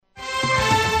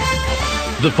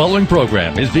The following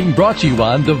program is being brought to you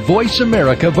on the Voice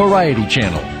America Variety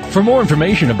Channel. For more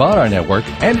information about our network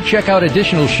and to check out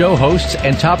additional show hosts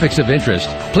and topics of interest,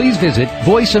 please visit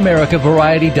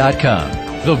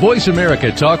voiceamericavariety.com. The Voice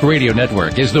America Talk Radio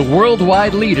Network is the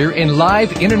worldwide leader in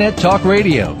live Internet talk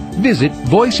radio. Visit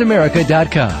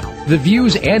voiceamerica.com. The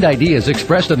views and ideas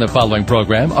expressed on the following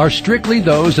program are strictly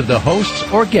those of the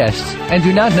hosts or guests and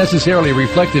do not necessarily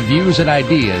reflect the views and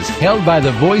ideas held by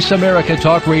the Voice America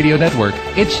Talk Radio Network,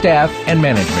 its staff, and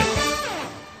management.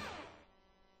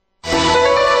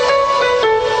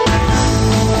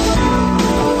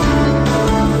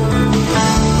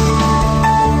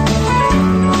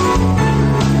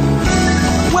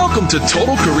 To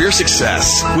Total Career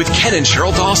Success with Ken and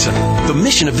Cheryl Dawson. The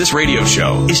mission of this radio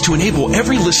show is to enable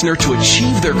every listener to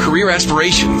achieve their career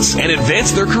aspirations and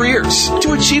advance their careers,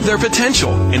 to achieve their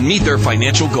potential and meet their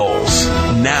financial goals.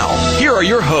 Now, here are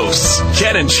your hosts,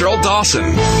 Ken and Cheryl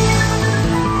Dawson.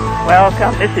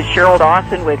 Welcome. This is Cheryl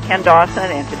Dawson with Ken Dawson,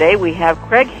 and today we have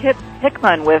Craig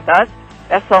Hickman with us,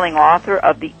 best-selling author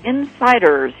of The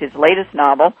Insiders, his latest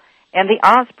novel, and The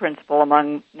Oz Principle,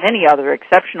 among many other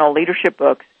exceptional leadership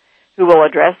books, who will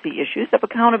address the issues of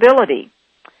accountability.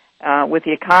 With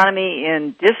the economy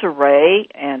in disarray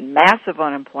and massive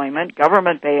unemployment,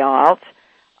 government bailouts,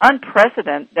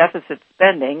 unprecedented deficit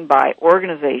spending by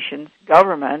organizations,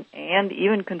 government, and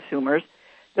even consumers,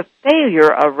 the failure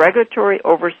of regulatory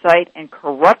oversight and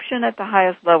corruption at the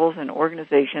highest levels in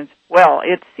organizations, well,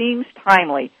 it seems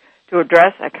timely to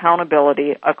address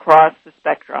accountability across the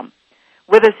spectrum.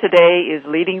 With us today is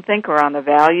leading thinker on the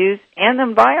values and the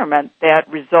environment that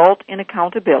result in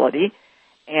accountability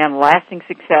and lasting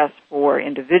success for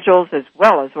individuals as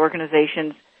well as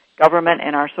organizations, government,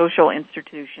 and our social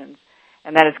institutions,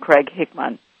 and that is Craig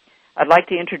Hickman. I'd like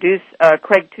to introduce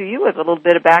Craig to you with a little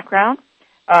bit of background.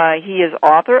 He is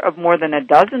author of more than a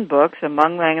dozen books,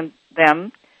 among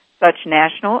them such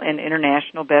national and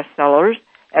international bestsellers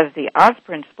as The Oz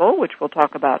Principle, which we'll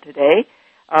talk about today,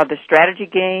 The Strategy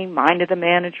Game, Mind of the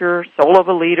Manager, Soul of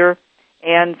a Leader,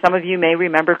 and some of you may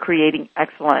remember Creating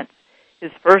Excellence.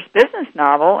 His first business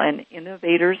novel, An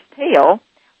Innovator's Tale,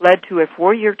 led to a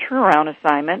 4-year turnaround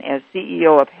assignment as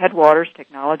CEO of Headwaters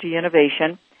Technology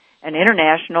Innovation, an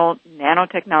international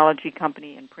nanotechnology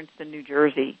company in Princeton, New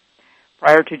Jersey.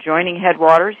 Prior to joining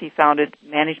Headwaters, he founded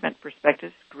Management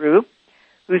Perspectives Group,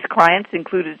 whose clients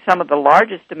included some of the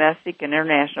largest domestic and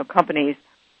international companies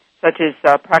such as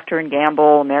Procter &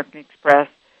 Gamble, American Express,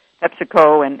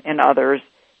 PepsiCo, and others.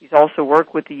 He's also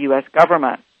worked with the U.S.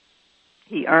 government.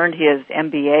 He earned his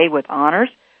MBA with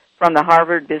honors from the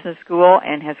Harvard Business School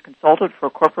and has consulted for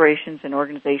corporations and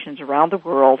organizations around the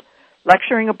world,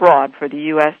 lecturing abroad for the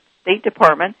U.S. State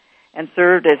Department, and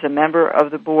served as a member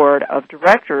of the board of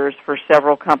directors for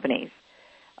several companies.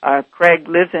 Craig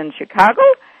lives in Chicago,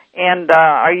 and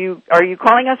are you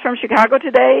calling us from Chicago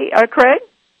today, Craig?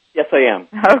 Yes, I am.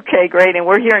 Okay, great. And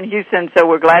we're here in Houston, so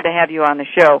we're glad to have you on the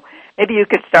show. Maybe you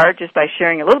could start just by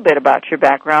sharing a little bit about your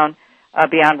background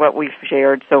beyond what we've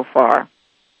shared so far.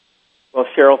 Well,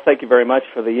 Cheryl, thank you very much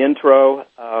for the intro.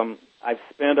 I've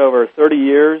spent over 30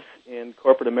 years in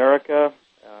corporate America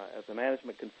as a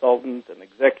management consultant, an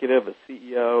executive, a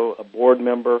CEO, a board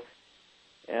member,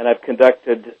 and I've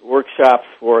conducted workshops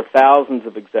for thousands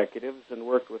of executives and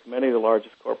worked with many of the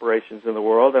largest corporations in the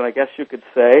world, and I guess you could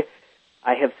say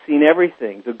I have seen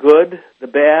everything, the good, the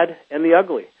bad, and the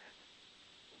ugly.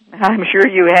 I'm sure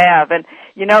you have. And,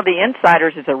 you know, The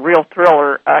Insiders is a real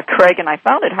thriller, Craig, and I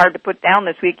found it hard to put down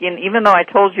this weekend. Even though I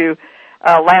told you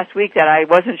last week that I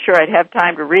wasn't sure I'd have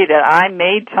time to read it, I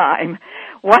made time.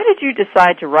 Why did you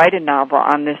decide to write a novel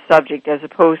on this subject as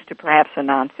opposed to perhaps a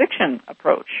nonfiction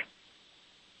approach?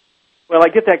 Well, I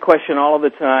get that question all of the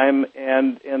time,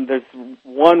 and there's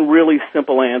one really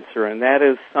simple answer, and that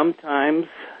is sometimes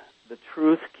the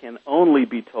truth can only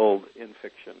be told in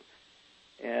fiction.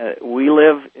 We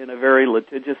live in a very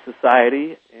litigious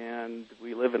society, and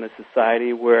we live in a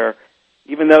society where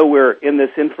even though we're in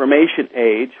this information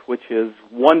age, which is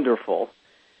wonderful,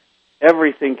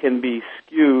 everything can be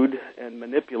skewed and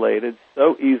manipulated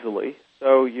so easily.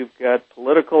 So you've got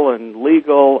political and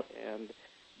legal and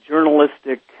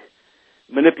journalistic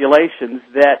manipulations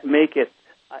that make it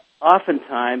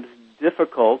oftentimes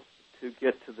difficult to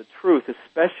get to the truth,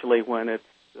 especially when it's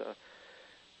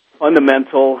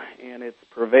fundamental and it's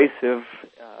pervasive.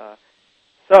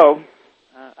 So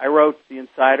I wrote The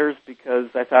Insiders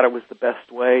because I thought it was the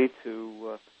best way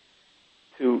to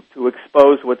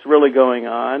expose what's really going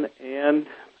on, and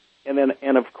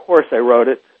of course I wrote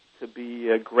it to be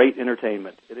a great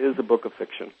entertainment. It is a book of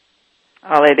fiction.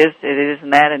 Oh, it is,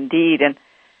 and that indeed. And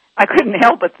I couldn't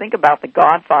help but think about the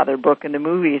Godfather book and the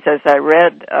movies as I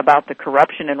read about the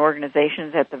corruption in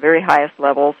organizations at the very highest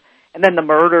levels, and then the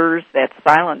murders that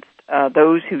silenced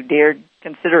those who dared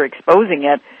consider exposing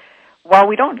it. While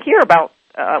we don't hear about,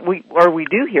 we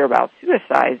do hear about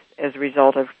suicides as a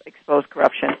result of exposed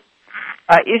corruption.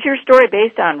 Is your story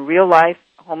based on real-life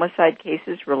homicide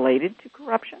cases related to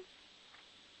corruption?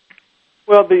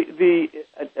 Well,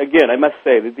 again, I must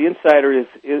say that The Insider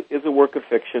is a work of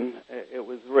fiction. It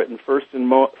was written first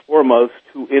and foremost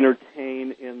to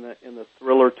entertain in the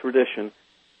thriller tradition,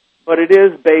 but it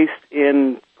is based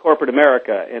in corporate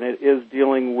America, and it is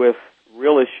dealing with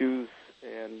real issues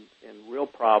and real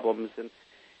problems, and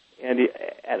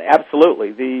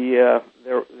absolutely there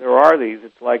are these.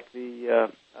 It's like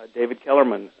the David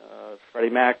Kellerman,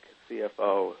 Freddie Mac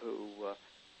CFO, who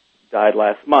died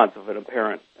last month of an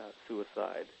apparent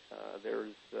suicide.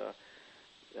 There's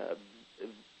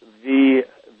V.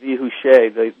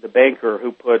 Houchet, the banker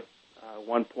who put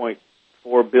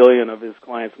 $1.4 billion of his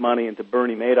client's money into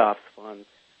Bernie Madoff's fund.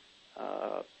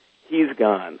 He's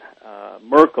gone.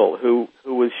 Merkel, who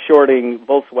was shorting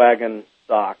Volkswagen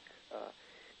stock,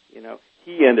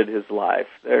 he ended his life.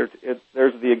 There's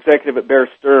the executive at Bear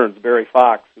Stearns, Barry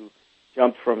Fox, who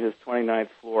jumped from his 29th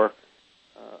floor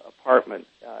apartment.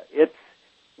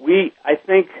 I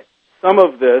think some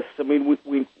of this, I mean,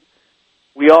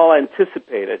 we all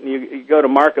anticipate it, and you go to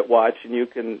MarketWatch, and you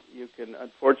can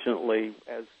unfortunately,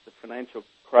 as the financial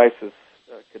crisis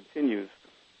continues,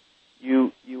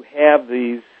 you have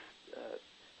these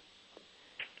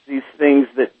things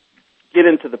that get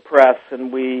into the press,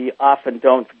 and we often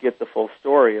don't get the full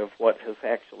story of what has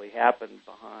actually happened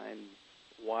behind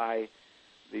why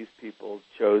these people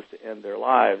chose to end their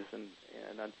lives, and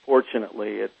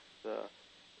unfortunately, it's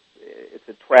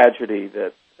a tragedy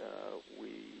that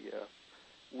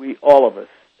we all of us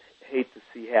hate to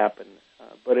see happen.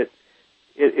 But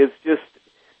it's just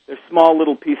there's small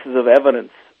little pieces of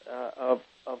evidence of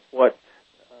what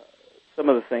some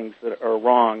of the things that are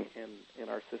wrong in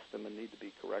our system and need to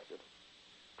be corrected.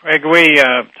 Craig, we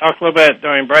talked a little bit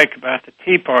during break about the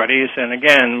Tea Parties, and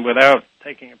again, without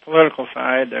taking a political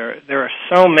side, there are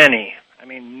so many, I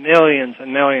mean, millions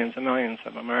and millions and millions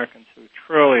of Americans who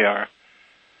truly are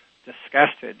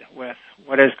disgusted with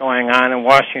what is going on in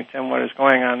Washington, what is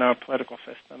going on in our political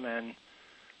system, and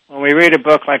when we read a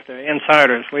book like The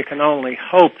Insiders, we can only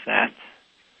hope that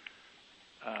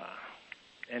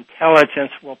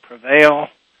intelligence will prevail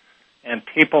and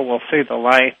people will see the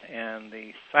light, and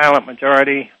the silent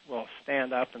majority will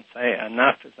stand up and say,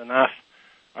 enough is enough.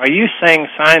 Are you seeing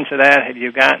signs of that? Have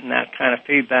you gotten that kind of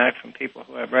feedback from people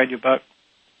who have read your book?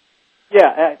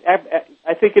 Yeah,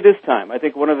 I think it is time. I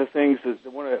think one of the things,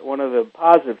 one of the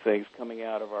positive things coming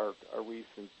out of our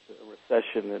recent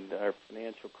recession and our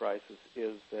financial crisis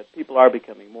is that people are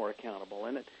becoming more accountable.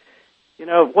 And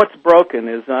what's broken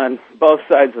is on both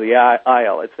sides of the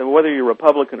aisle. It's whether you're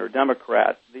Republican or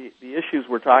Democrat, the issues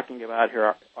we're talking about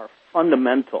here are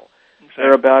fundamental. Exactly.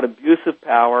 They're about abuse of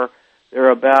power.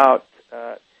 They're about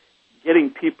getting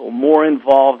people more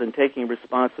involved in taking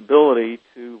responsibility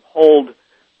to hold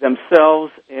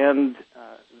themselves and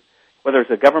whether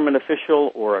it's a government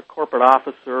official or a corporate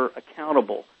officer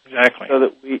accountable. Exactly. So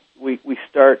that we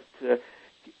start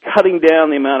cutting down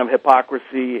the amount of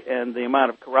hypocrisy and the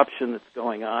amount of corruption that's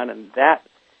going on, and that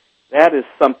is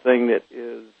something that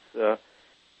is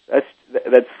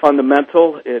that's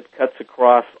fundamental. It cuts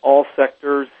across all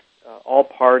sectors, all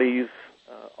parties,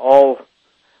 all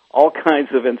kinds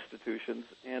of institutions,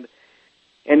 and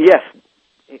yes,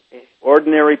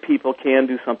 ordinary people can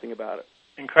do something about it.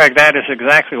 And Craig, that is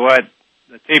exactly what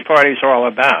the Tea Party is all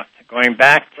about. Going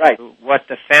back to what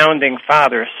the founding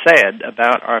fathers said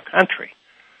about our country.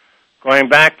 Going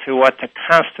back to what the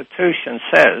Constitution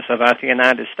says about the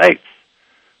United States,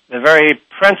 the very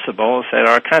principles that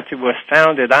our country was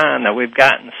founded on that we've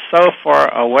gotten so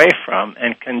far away from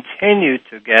and continue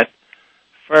to get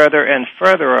further and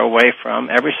further away from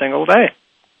every single day.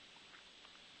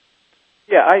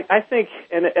 Yeah, I think,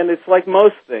 and it's like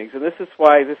most things, and this is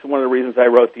one of the reasons I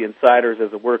wrote The Insiders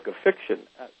as a work of fiction.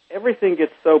 Everything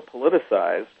gets so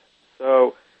politicized,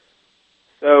 so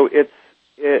it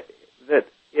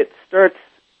starts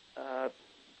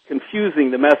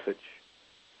confusing the message.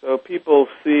 So people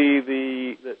see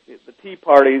the Tea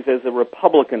Parties as a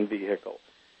Republican vehicle,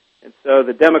 and so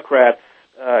the Democrats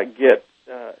get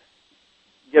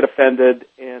offended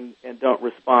and don't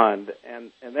respond,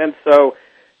 and then so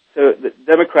the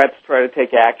Democrats try to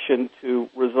take action to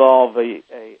resolve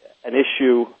an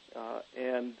issue,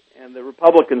 and the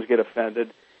Republicans get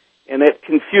offended, and it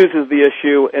confuses the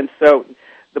issue, and so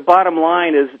the bottom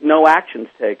line is no action's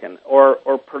taken or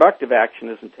productive action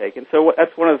isn't taken. So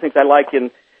that's one of the things I like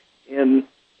in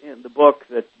the book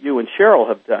that you and Cheryl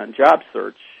have done, Job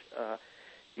Search.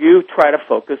 You try to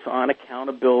focus on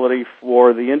accountability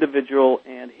for the individual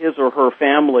and his or her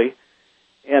family,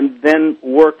 and then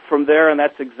work from there. And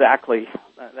that's exactly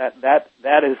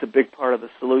that is a big part of the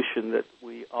solution that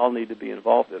we all need to be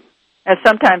involved in. And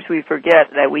sometimes we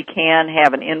forget that we can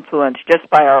have an influence just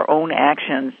by our own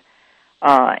actions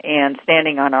and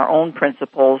standing on our own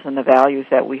principles and the values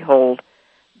that we hold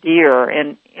dear.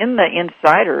 And in the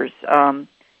Insiders,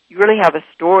 you really have a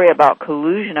story about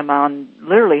collusion among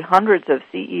literally hundreds of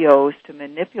CEOs to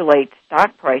manipulate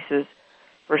stock prices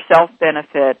for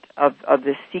self-benefit of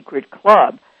this secret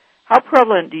club. How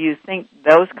prevalent do you think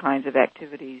those kinds of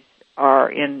activities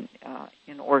are in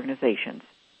organizations?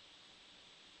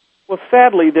 Well,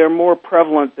 sadly, they're more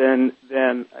prevalent than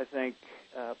I think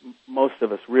most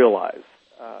of us realize.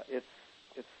 It's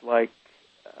like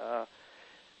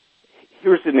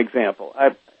here's an example.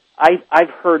 I've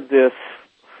heard this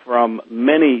from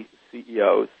many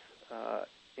CEOs,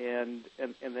 and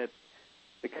that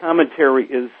the commentary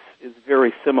is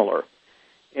very similar,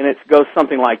 and it goes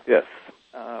something like this.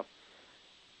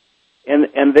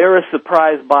 And they're as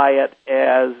surprised by it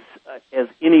as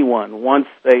anyone once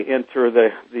they enter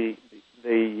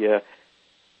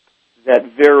that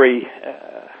very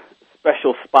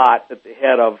special spot at the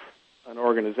head of an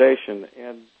organization.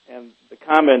 And the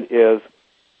comment is,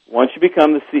 once you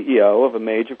become the CEO of a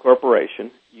major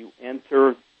corporation, you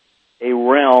enter a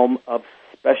realm of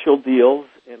special deals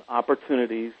and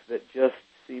opportunities that just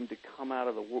seem to come out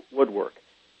of the woodwork.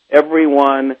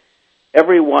 Everyone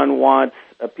wants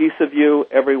a piece of you.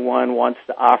 Everyone wants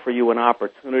to offer you an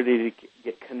opportunity to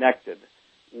get connected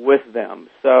with them.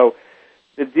 So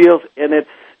the deals, and it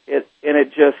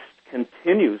just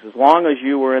continues as long as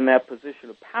you are in that position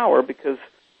of power, because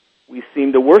we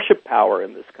seem to worship power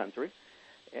in this country.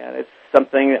 And it's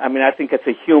something, I think it's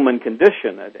a human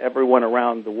condition at everyone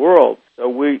around the world.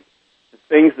 So the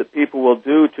things that people will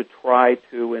do to try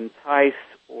to entice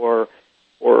or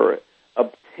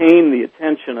obtain the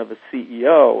attention of a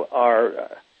CEO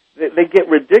they get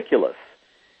ridiculous.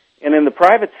 And in the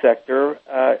private sector,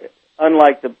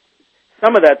 unlike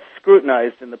some of that's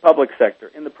scrutinized in the public sector.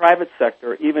 In the private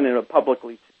sector, even in a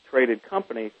publicly traded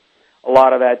company, a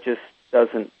lot of that just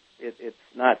it's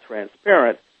not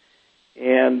transparent.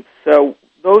 And so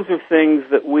those are things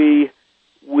that we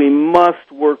must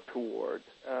work toward.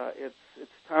 It's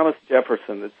Thomas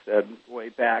Jefferson that said way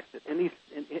back that any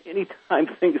time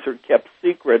things are kept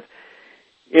secret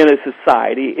in a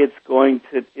society, it's going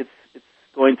to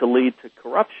lead to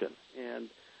corruption. And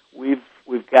we've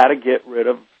got to get rid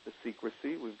of the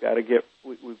secrecy. We've got to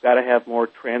have more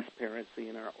transparency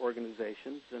in our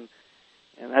organizations, and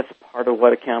that's part of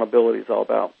what accountability is all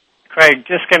about. Craig,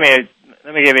 let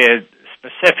me give you a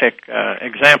specific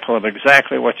example of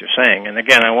exactly what you're saying. And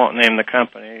again, I won't name the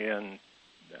company,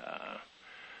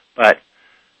 but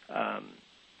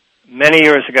many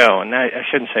years ago, and I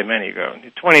shouldn't say many ago,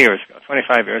 20 years ago,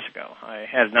 25 years ago, I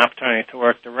had an opportunity to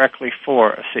work directly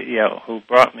for a CEO who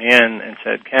brought me in and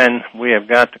said, Ken, we have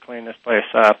got to clean this place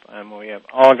up, and we have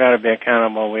all got to be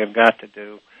accountable, we have got to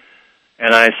do.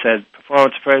 And I said,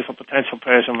 performance appraisal, potential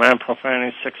appraisal, man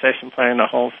profiling, succession planning, the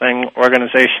whole thing,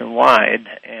 organization-wide.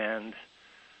 And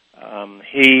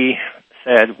he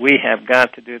said, we have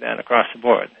got to do that across the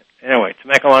board. Anyway, to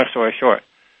make a long story short,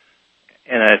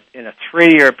 in a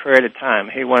 3-year period of time,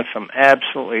 he went from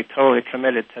absolutely, totally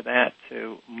committed to that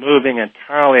to moving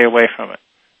entirely away from it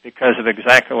because of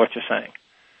exactly what you're saying.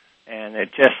 And I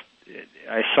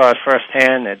saw it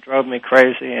firsthand. It drove me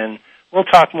crazy. And we'll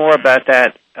talk more about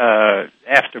that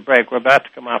after break. We're about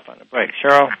to come up on a break.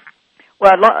 Cheryl?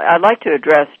 Well, I'd like to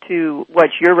address, too,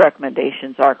 what your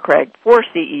recommendations are, Craig, for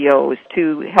CEOs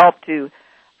to help to,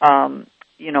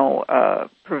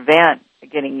 prevent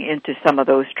getting into some of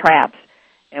those traps.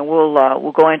 And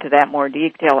we'll go into that more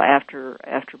detail after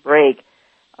break,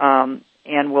 and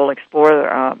we'll explore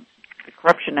the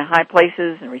corruption in high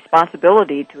places and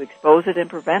responsibility to expose it and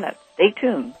prevent it. Stay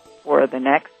tuned for the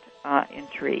next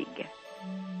intrigue.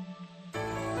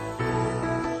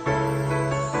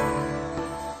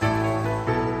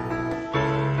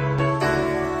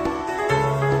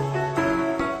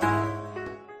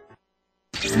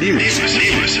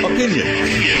 News, opinion.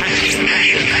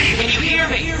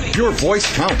 Your voice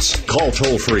counts. Call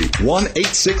toll-free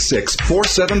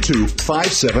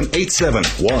 1-866-472-5787.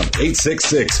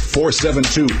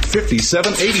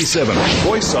 1-866-472-5787.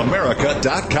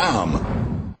 VoiceAmerica.com.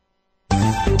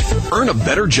 Earn a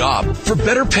better job for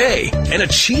better pay and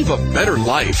achieve a better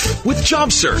life with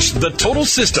Job Search, the total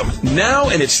system, now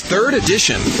in its 3rd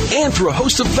edition, and through a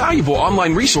host of valuable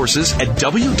online resources at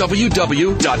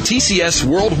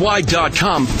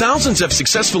www.tcsworldwide.com. Thousands have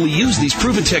successfully used these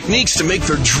proven techniques to make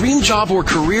their dream job or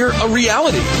career a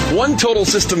reality. One total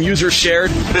system user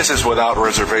shared, "This is without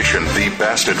reservation the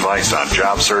best advice on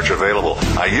job search available.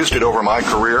 I used it over my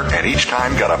career and each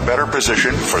time got a better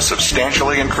position for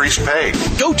substantially increased pay."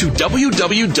 Go to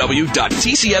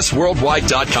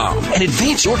www.tcsworldwide.com and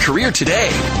advance your career today.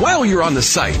 While you're on the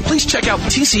site, please check out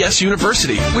TCS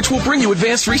University, which will bring you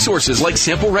advanced resources like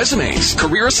sample resumes,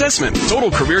 career assessment,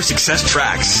 total career success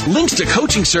tracks, links to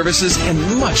coaching services,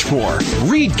 and much more.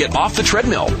 Read Get Off the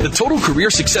Treadmill, the Total Career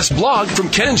Success blog from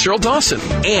Ken and Cheryl Dawson,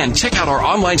 and check out our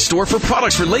online store for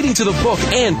products relating to the book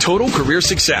and Total Career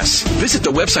Success. Visit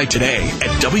the website today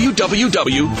at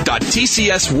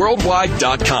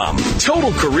www.tcsworldwide.com.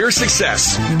 Total Career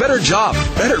Success. Better job,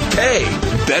 better pay,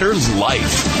 better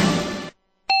life.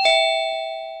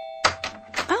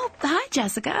 Oh, hi,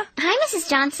 Jessica. Hi, Mrs.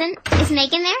 Johnson. Is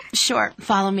Megan there? Sure.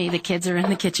 Follow me. The kids are in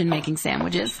the kitchen making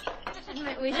sandwiches. Hey,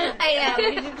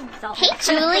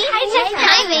 Julie.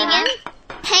 Hi, Megan.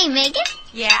 Hey, Megan.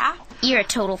 Yeah? You're a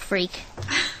total freak.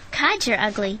 God, you're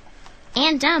ugly.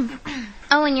 And dumb.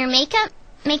 Oh, and your makeup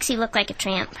makes you look like a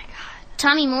tramp.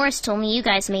 Tommy Morris told me you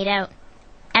guys made out.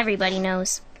 Everybody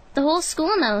knows. The whole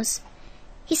school knows.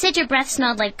 He said your breath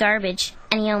smelled like garbage,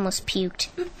 and he almost puked.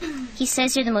 He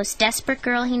says you're the most desperate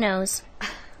girl he knows.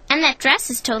 And that dress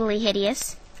is totally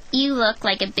hideous. You look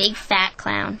like a big fat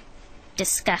clown.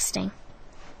 Disgusting.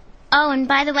 Oh, and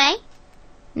by the way,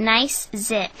 nice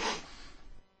zit.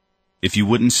 If you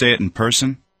wouldn't say it in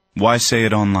person, why say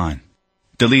it online?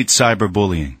 Delete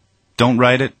cyberbullying. Don't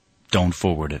write it, don't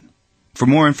forward it. For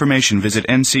more information, visit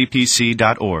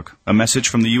ncpc.org. A message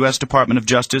from the U.S. Department of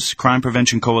Justice, Crime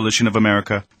Prevention Coalition of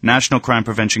America, National Crime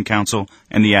Prevention Council,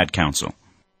 and the Ad Council.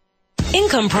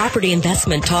 Income Property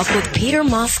Investment Talk with Peter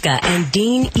Mosca and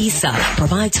Dean Issa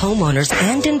provides homeowners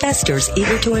and investors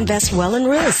eager to invest well in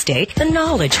real estate the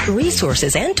knowledge,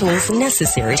 resources, and tools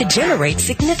necessary to generate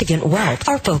significant wealth.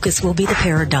 Our focus will be the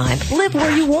paradigm. Live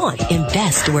where you want.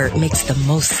 Invest where it makes the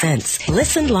most sense.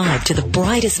 Listen live to the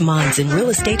brightest minds in real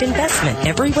estate investment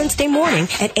every Wednesday morning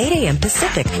at 8 a.m.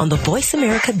 Pacific on the Voice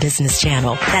America Business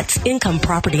Channel. That's Income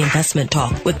Property Investment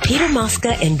Talk with Peter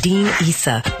Mosca and Dean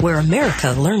Issa, where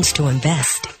America learns to invest.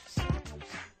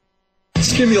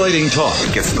 Stimulating talk.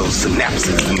 Gets those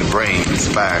synapses in the brain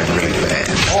firing really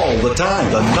fast. All the time.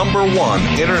 The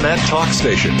 #1 Internet talk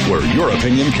station where your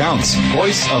opinion counts.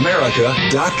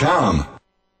 VoiceAmerica.com.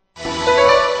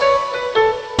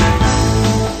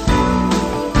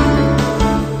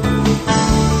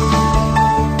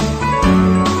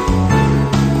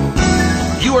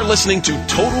 You are listening to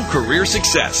Total Career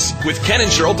Success with Ken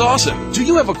and Cheryl Dawson. Do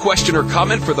you have a question or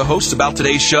comment for the hosts about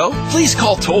today's show? Please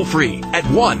call toll-free at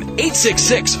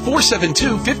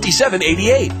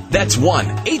 1-866-472-5788. That's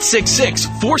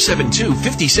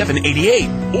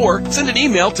 1-866-472-5788. Or send an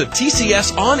email to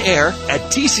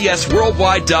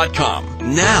tcsonair@tcsworldwide.com.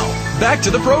 Now, back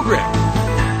to the program.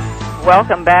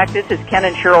 Welcome back. This is Ken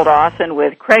and Cheryl Dawson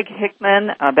with Craig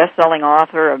Hickman, a best-selling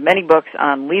author of many books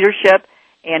on leadership,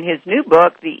 and his new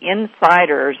book, The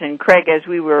Insiders. And Craig, as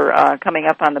we were coming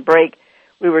up on the break,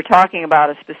 we were talking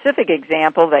about a specific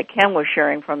example that Ken was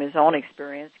sharing from his own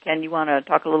experience. Ken, you want to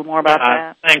talk a little more about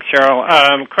that? Thanks, Cheryl.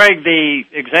 Craig, the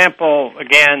example,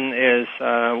 again, is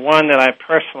one that I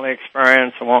personally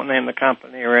experienced. I won't name the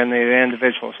company or any of the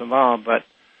individuals involved, but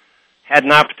had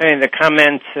an opportunity to come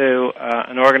into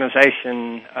an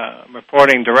organization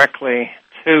reporting directly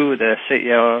to the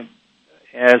CEO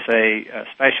as a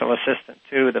special assistant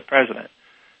to the president,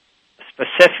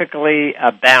 specifically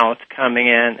about coming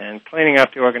in and cleaning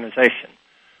up the organization,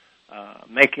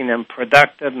 making them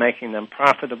productive, making them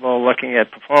profitable, looking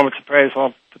at performance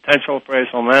appraisal, potential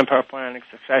appraisal, manpower planning,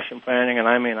 succession planning, and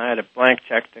I had a blank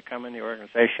check to come in the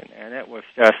organization, and it was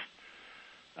just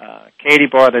Katie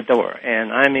bar the door.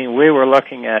 And we were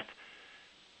looking at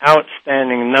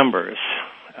outstanding numbers,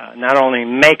 not only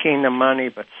making them money,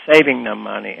 but saving them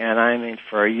money. And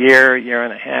for a year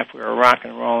and a half, we were rock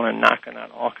and rolling, knocking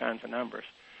out all kinds of numbers.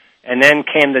 And then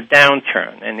came the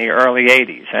downturn in the early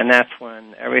 80s, and that's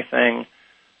when everything,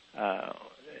 the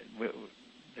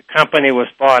company was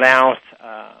bought out,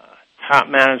 top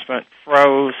management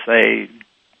froze, they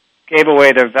gave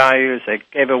away their values, they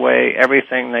gave away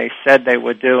everything they said they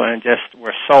would do, and just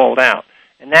were sold out.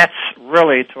 And that's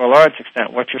really, to a large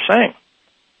extent, what you're saying.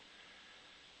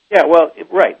 Yeah, well,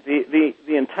 right.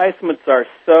 The enticements are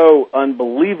so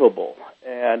unbelievable,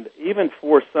 And even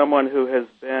for someone who has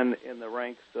been in the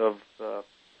ranks of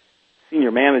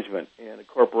senior management in a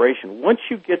corporation, once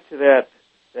you get to the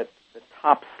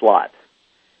top slot,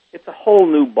 it's a whole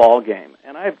new ball game.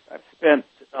 And I've spent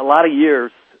a lot of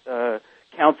years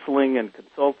counseling and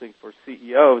consulting for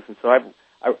CEOs, and so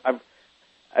I've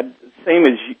same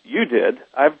as you did.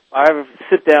 I've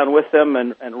sit down with them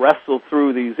and wrestle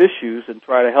through these issues and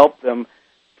try to help them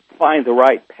find the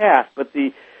right path. But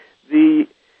it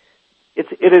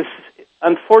is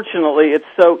unfortunately it's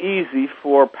so easy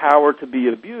for power to be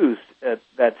abused at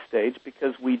that stage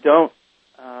because we don't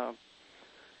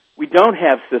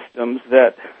have systems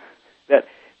that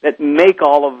make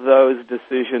all of those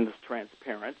decisions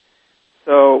transparent.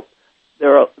 So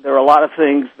there are a lot of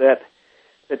things that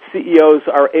CEOs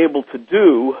are able to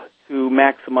do to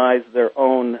maximize their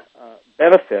own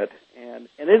benefit, and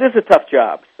it is a tough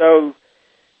job. So,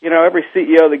 every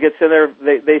CEO that gets in there,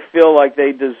 they feel like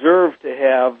they deserve to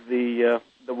have the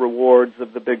rewards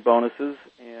of the big bonuses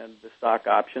and the stock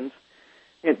options.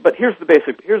 But here's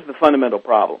the fundamental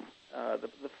problem.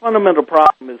 The fundamental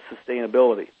problem is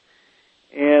sustainability,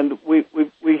 and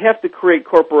we have to create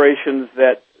corporations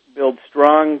that build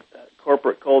strong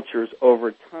corporate cultures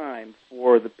over time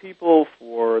for the people,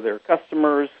 for their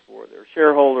customers, for their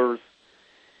shareholders.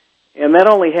 And that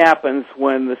only happens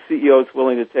when the CEO is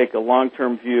willing to take a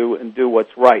long-term view and do what's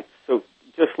right. So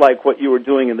just like what you were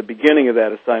doing in the beginning of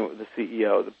that assignment with the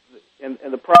CEO. And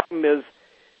the problem is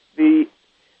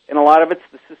and a lot of it's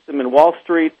the system in Wall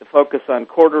Street, the focus on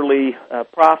quarterly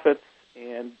profits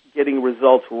and getting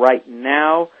results right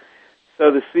now.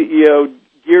 So the CEO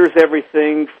gears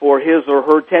everything for his or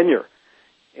her tenure.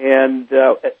 And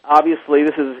obviously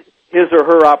this is his or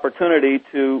her opportunity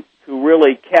to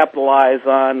really capitalize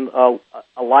on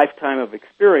a lifetime of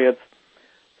experience.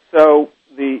 So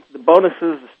the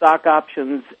bonuses, the stock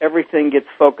options, everything gets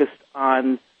focused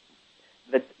on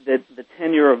the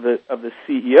tenure of the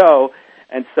CEO,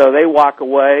 and so they walk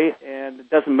away, and it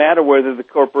doesn't matter whether the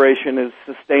corporation is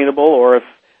sustainable or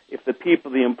if the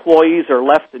people, the employees, are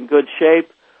left in good shape,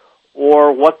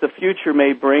 or what the future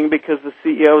may bring because the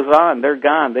CEO's on. They're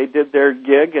gone. They did their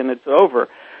gig, and it's over.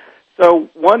 So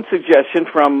one suggestion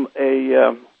from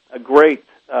a great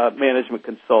management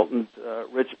consultant,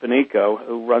 Rich Panico,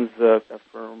 who runs a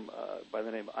firm by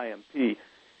the name of IMP,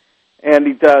 and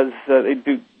he does they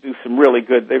do some really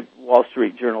good. Wall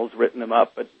Street Journal's written him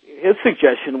up, but his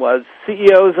suggestion was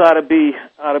CEOs ought to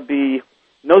be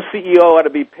no CEO ought to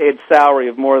be paid salary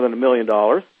of more than $1 million,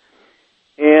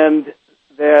 and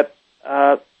that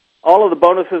all of the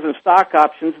bonuses and stock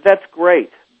options, that's great,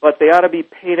 but they ought to be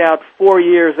paid out 4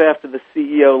 years after the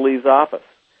CEO leaves office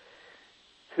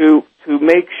to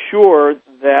make sure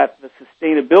that the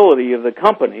sustainability of the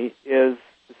company is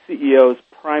the CEO's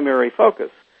primary focus.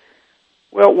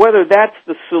 Well, whether that's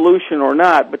the solution or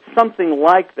not, but something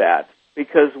like that,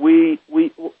 because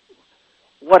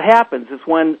what happens is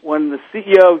when the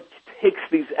CEO takes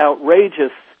these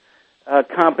outrageous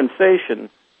compensation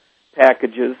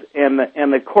packages and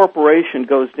the corporation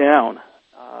goes down,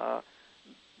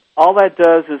 all that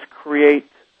does is create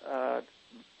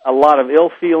a lot of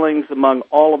ill feelings among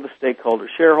all of the stakeholders,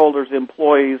 shareholders,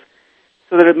 employees,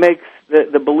 so that it makes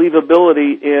the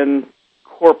believability in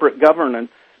corporate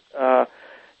governance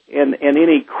and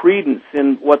any credence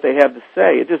in what they have to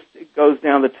say, it goes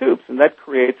down the tubes, and that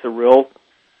creates a real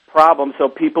problem. So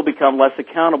people become less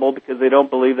accountable because they don't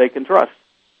believe they can trust.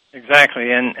 Exactly,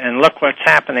 and look what's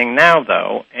happening now,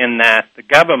 though, in that the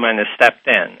government has stepped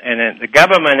in, and the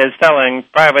government is telling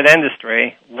private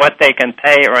industry what they can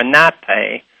pay or not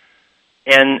pay,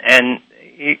 and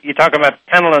you talk about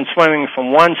pendulum swinging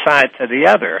from one side to the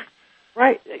other.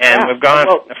 Right. And we've gone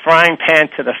from the frying pan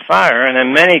to the fire, and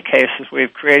in many cases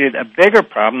we've created a bigger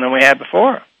problem than we had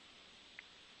before.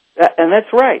 And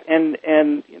that's right, and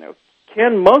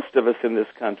Ken, most of us in this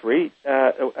country,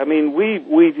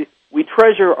 we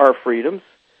treasure our freedoms.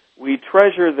 We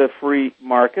treasure the free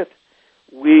market.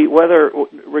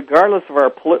 Regardless of our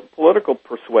political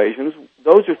persuasions,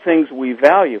 those are things we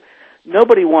value.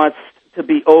 Nobody wants to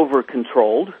be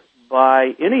over-controlled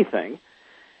by anything.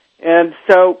 And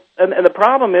so, and the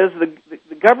problem is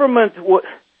the government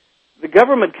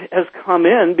has come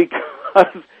in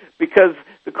because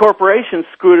the corporation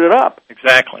screwed it up.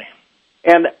 Exactly.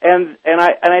 And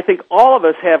I think all of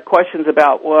us have questions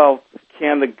about, well,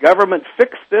 can the government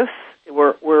fix this?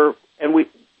 We're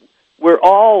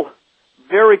all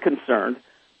very concerned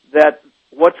that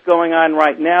what's going on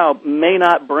right now may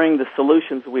not bring the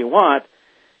solutions we want,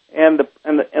 and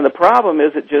the problem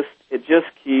is it just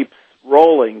keeps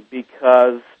rolling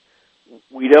because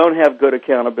we don't have good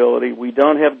accountability, we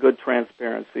don't have good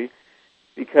transparency,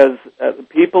 because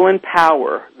people in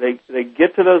power, they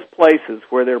get to those places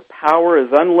where their power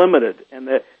is unlimited, and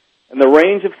the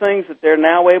range of things that they're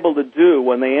now able to do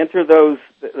when they enter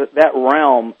that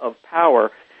realm of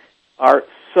power are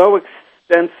so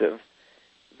extensive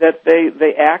that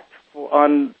they act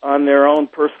on their own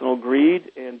personal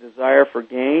greed and desire for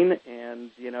gain, and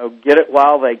get it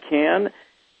while they can,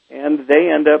 and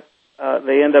they end up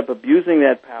abusing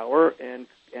that power and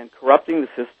corrupting the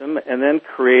system, and then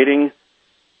creating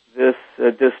this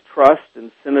distrust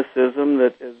and cynicism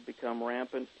that has become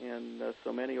rampant in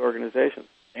so many organizations.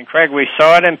 And Craig, we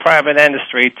saw it in private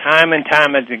industry time and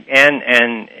time again,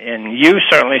 and you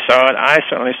certainly saw it. I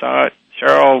certainly saw it.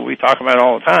 Cheryl, we talk about it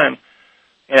all the time.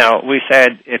 We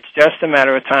said it's just a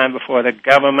matter of time before the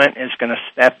government is going to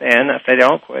step in if they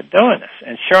don't quit doing this.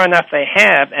 And sure enough, they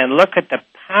have. And look at the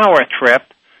power trip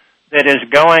that is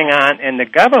going on in the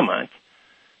government.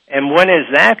 And when is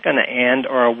that going to end,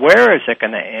 or where is it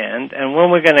going to end? And when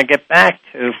we're going to get back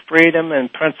to freedom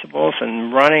and principles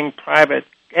and running private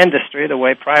industry the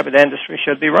way private industry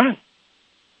should be run?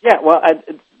 Yeah, well,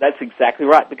 that's exactly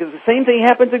right, because the same thing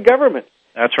happens in government.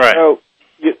 That's right. So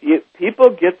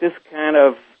people get this kind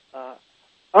of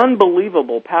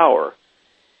unbelievable power,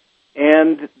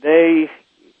 and they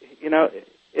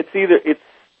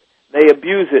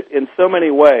abuse it in so many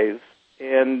ways,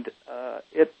 and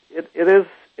it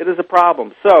is a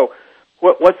problem. So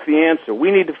what's the answer?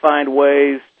 We need to find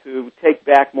ways to take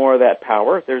back more of that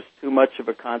power. There's too much of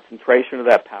a concentration of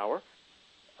that power.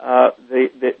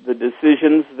 The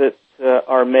decisions that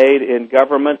are made in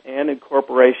government and in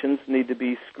corporations need to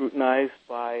be scrutinized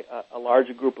by a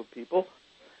larger group of people.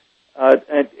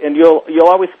 And you'll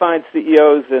always find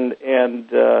CEOs and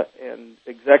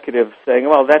executives saying,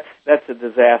 "Well, that's a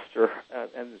disaster,"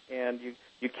 and you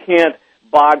can't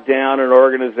bog down an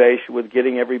organization with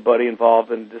getting everybody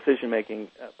involved in the decision-making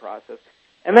process.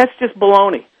 And that's just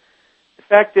baloney. The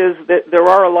fact is that there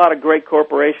are a lot of great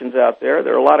corporations out there.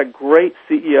 There are a lot of great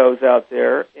CEOs out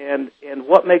there, and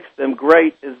what makes them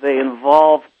great is they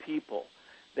involve people.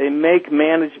 They make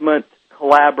management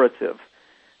collaborative.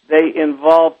 They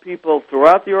involve people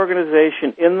throughout the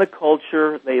organization in the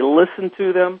culture. They listen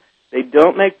to them. They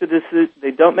don't make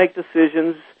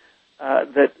decisions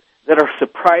that are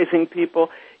surprising people.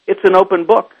 It's an open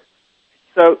book.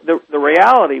 So the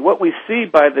reality, what we see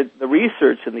by the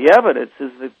research and the evidence,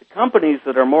 is that the companies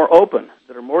that are more open,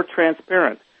 that are more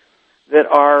transparent, that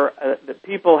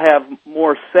people have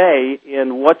more say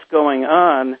in what's going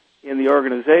on in the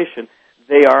organization,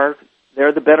 they're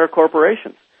the better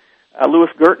corporations. Louis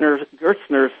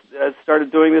Gerstner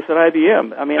started doing this at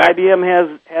IBM. I mean, IBM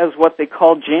has what they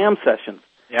call jam sessions,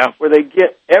 where they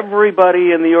get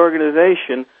everybody in the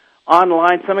organization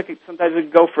online. Sometimes it can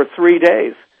go for 3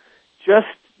 days, just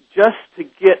to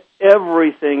get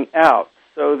everything out.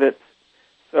 So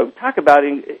talk about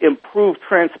improved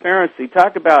transparency.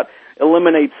 Talk about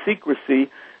eliminate secrecy.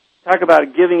 Talk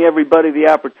about giving everybody the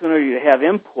opportunity to have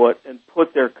input and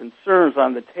put their concerns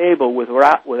on the table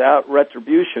without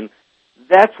retribution.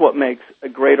 That's what makes a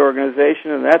great organization,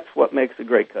 and that's what makes a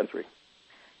great country.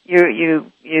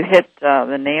 You hit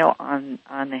the nail on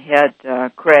the head,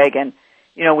 Craig, and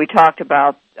we talked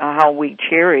about how we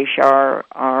cherish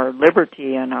our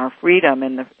liberty and our freedom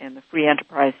in the free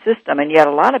enterprise system, and yet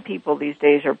a lot of people these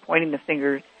days are pointing the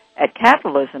finger at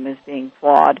capitalism as being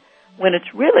flawed, when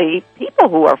it's really people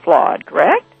who are flawed.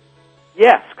 Correct?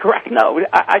 Yes, correct. No,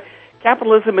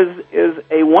 capitalism is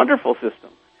a wonderful system.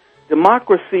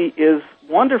 Democracy is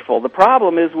wonderful. The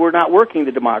problem is we're not working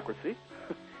the democracy.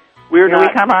 We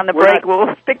come on the break.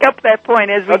 We'll pick up that point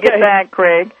as we get back,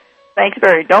 Craig. Thanks,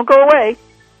 Barry. Don't go away.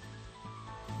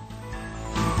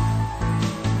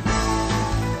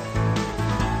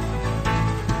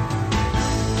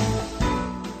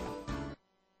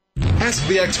 Ask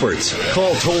the experts.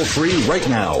 Call toll-free right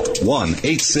now,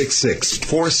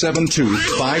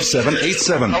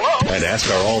 1-866-472-5787. And ask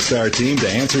our All-Star team to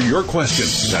answer your question.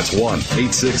 That's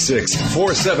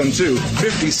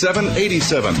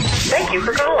 1-866-472-5787. Thank you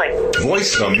for calling.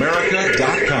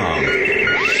 VoiceAmerica.com.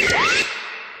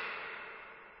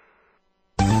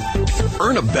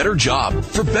 Earn a better job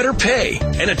for better pay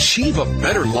and achieve a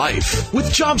better life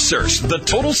with JobSearch, the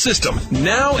total system,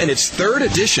 now in its 3rd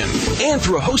edition, and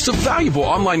through a host of valuable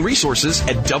online resources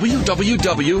at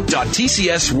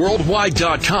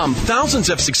www.tcsworldwide.com. Thousands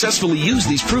have successfully used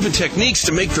these proven techniques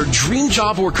to make their dream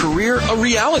job or career a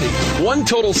reality. One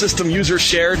total system user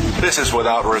shared, "This is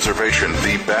without reservation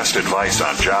the best advice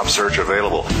on job search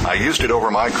available. I used it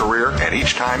over my career and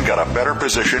each time got a better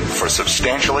position for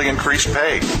substantially increased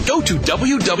pay." Go to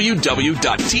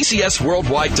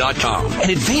www.tcsworldwide.com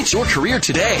and advance your career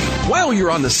today. While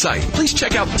you're on the site, please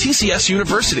check out TCS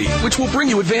University, which will bring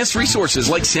you advanced resources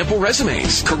like sample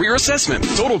resumes, career assessment,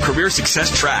 total career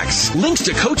success tracks, links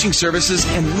to coaching services,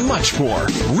 and much more.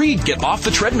 Read Get Off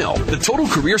the Treadmill, the Total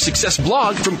Career Success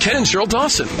blog from Ken and Cheryl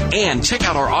Dawson. And check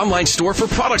out our online store for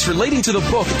products relating to the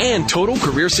book and Total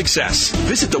Career Success.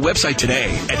 Visit the website today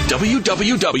at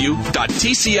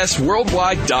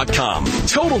www.tcsworldwide.com.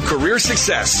 Total Career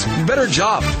Success. Better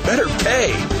job, better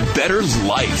pay, better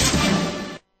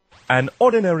life. An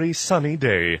ordinary sunny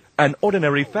day. An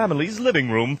ordinary family's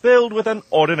living room filled with an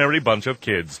ordinary bunch of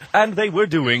kids. And they were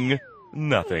doing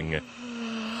nothing.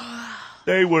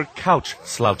 They were couch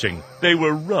slouching. They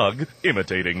were rug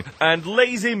imitating. And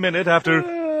lazy minute after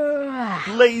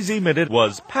lazy minute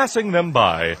was passing them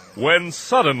by. When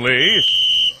suddenly...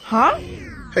 Huh?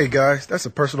 Hey guys, that's a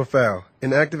personal foul.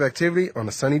 Inactive activity on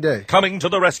a sunny day. Coming to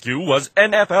the rescue was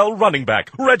NFL running back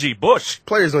Reggie Bush.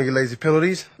 Players don't get lazy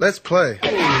penalties. Let's play.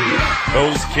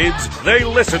 Those kids, they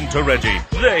listened to Reggie.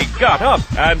 They got up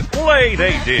and play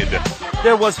they did.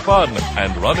 There was fun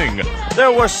and running.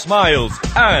 There were smiles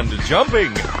and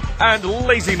jumping. And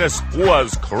laziness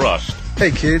was crushed.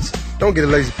 Hey kids, don't get a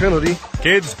lazy penalty.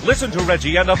 Kids, listen to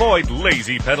Reggie and avoid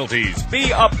lazy penalties.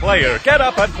 Be a player. Get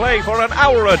up and play for an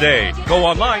hour a day. Go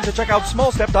online to check out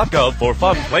smallstep.gov for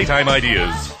fun playtime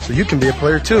ideas. So you can be a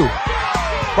player too.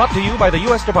 Brought to you by the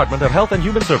U.S. Department of Health and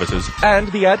Human Services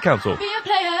and the Ad Council. Be a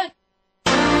player.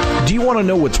 Do you want to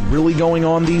know what's really going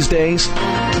on these days?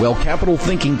 Well, Capital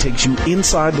Thinking takes you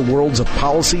inside the worlds of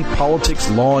policy, politics,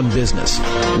 law, and business.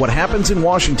 What happens in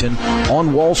Washington,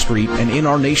 on Wall Street, and in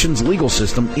our nation's legal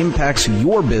system impacts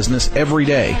your business every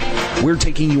day. We're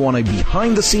taking you on a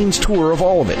behind-the-scenes tour of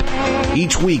all of it.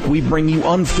 Each week, we bring you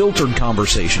unfiltered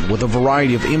conversation with a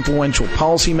variety of influential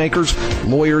policymakers,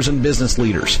 lawyers, and business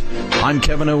leaders. I'm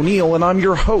Kevin O'Neill, and I'm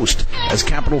your host as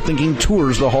Capital Thinking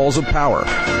tours the halls of power.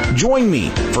 Join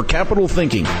me for Capital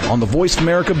Thinking on the Voice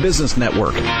America Business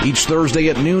Network each Thursday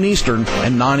at noon Eastern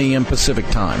and 9 a.m. Pacific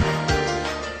Time.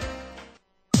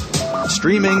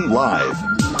 Streaming live,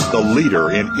 the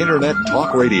leader in Internet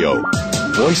talk radio,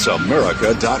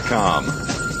 voiceamerica.com.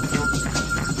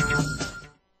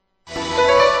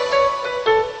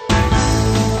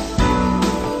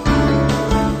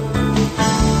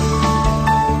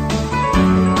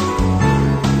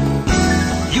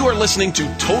 Listening to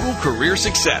Total Career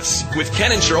Success with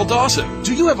Ken and Cheryl Dawson.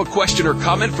 Do you have a question or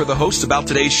comment for the hosts about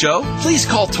today's show? Please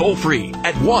call toll-free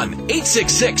at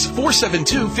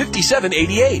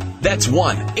 1-866-472-5788. That's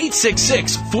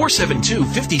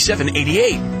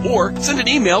 1-866-472-5788. Or send an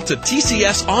email to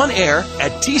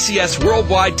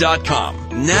tcsonair@tcsworldwide.com.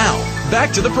 Now,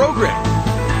 back to the program.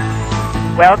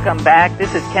 Welcome back.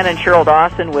 This is Ken and Cheryl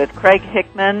Dawson with Craig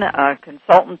Hickman, a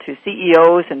consultant to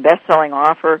CEOs and best-selling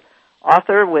author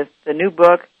with the new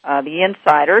book, The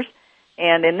Insiders.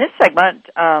 And in this segment,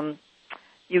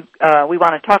 we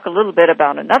want to talk a little bit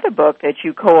about another book that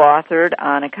you co-authored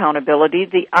on accountability,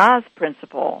 The Oz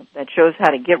Principle, that shows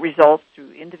how to get results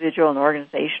through individual and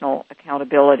organizational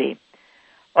accountability.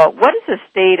 What is the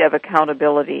state of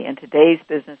accountability in today's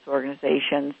business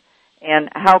organizations, and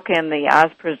how can the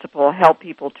Oz Principle help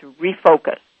people to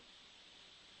refocus?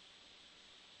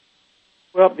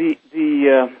 Well, it's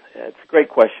a great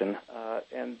question,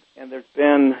 and there's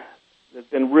been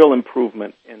real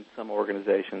improvement in some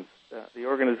organizations. The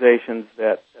organizations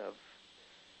that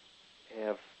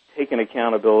have taken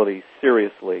accountability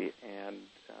seriously, and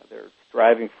they're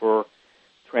striving for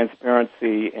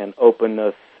transparency and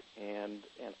openness and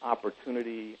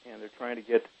opportunity, and they're trying to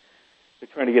get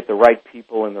the right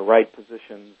people in the right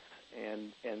positions,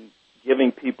 and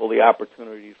giving people the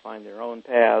opportunity to find their own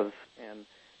paths,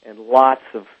 and lots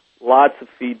of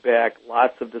feedback,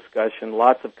 lots of discussion,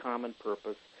 lots of common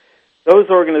purpose. Those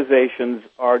organizations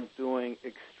are doing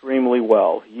extremely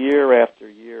well year after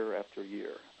year after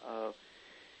year.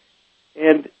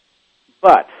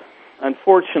 But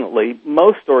unfortunately,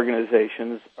 most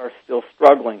organizations are still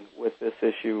struggling with this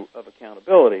issue of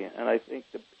accountability. And I think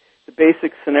the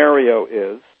basic scenario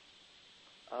is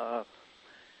a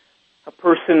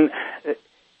person,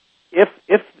 if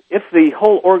the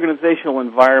whole organizational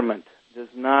environment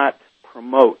does not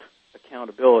promote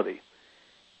accountability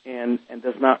and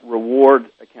does not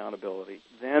reward accountability,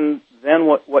 then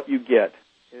what you get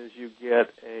is you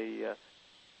get a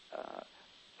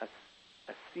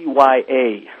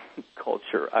CYA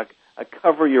culture, a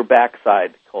cover your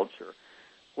backside culture,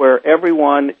 where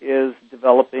everyone is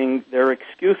developing their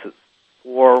excuses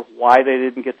for why they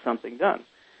didn't get something done.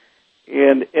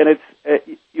 And it's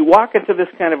you walk into this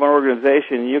kind of an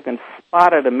organization, you can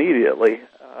spot it immediately.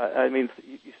 You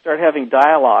start having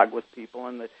dialogue with people,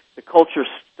 and the culture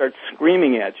starts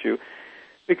screaming at you,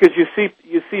 because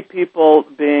you see people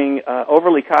being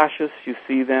overly cautious. You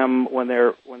see them when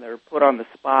they're put on the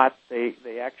spot,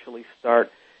 they actually start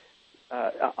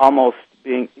almost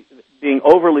being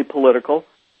overly political,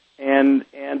 and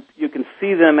you can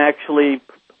see them actually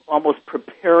almost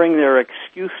preparing their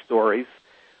excuse stories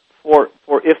for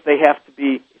if they have to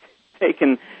be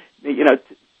taken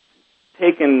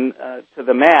to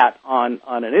the mat on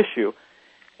an issue.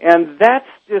 And that's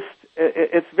just,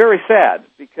 it's very sad,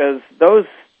 because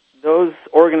those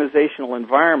organizational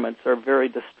environments are very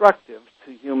destructive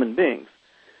to human beings,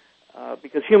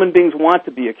 because human beings want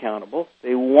to be accountable.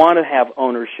 They want to have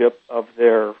ownership of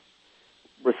their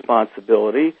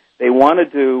responsibility. They want to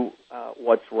do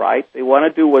what's right. They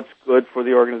want to do what's good for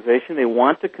the organization. They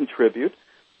want to contribute.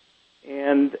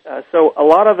 And so a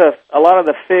lot of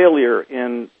the failure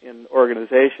in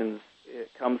organizations, it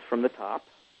comes from the top,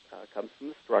 comes from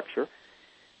the structure,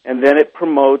 and then it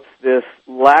promotes this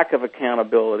lack of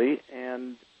accountability.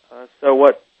 And so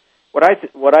what I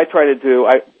try to do,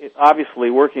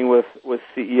 obviously working with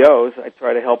CEOs, I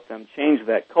try to help them change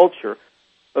that culture.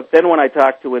 But then when I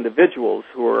talk to individuals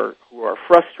who are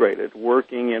frustrated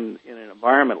working in an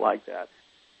environment like that,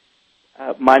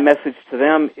 my message to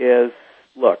them is,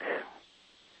 look,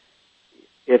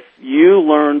 if you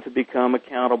learn to become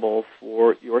accountable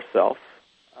for yourself,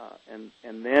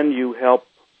 and then you help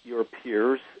your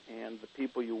peers and the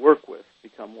people you work with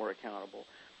become more accountable,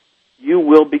 you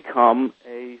will become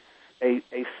a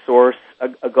source,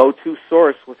 a go-to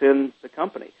source within the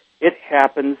company. It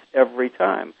happens every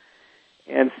time.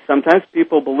 And sometimes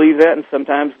people believe that, and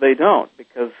sometimes they don't,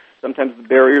 because sometimes the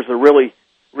barriers are really,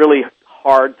 really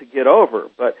hard to get over.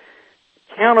 But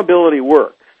accountability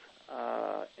works,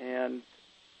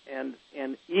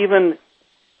 and even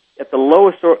at the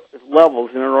lowest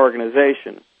levels in an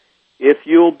organization, if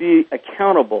you'll be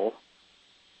accountable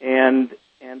and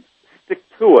stick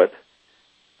to it,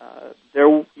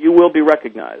 you will be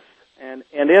recognized. And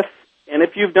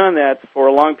if you've done that for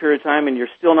a long period of time and you're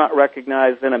still not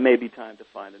recognized, then it may be time to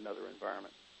find another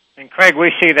environment. And Craig,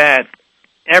 we see that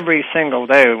every single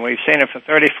day. We've seen it for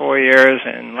 34 years,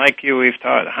 and like you, we've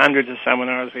taught hundreds of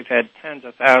seminars. We've had tens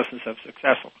of thousands of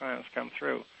successful clients come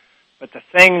through. But the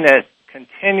thing that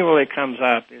continually comes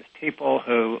up is people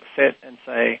who sit and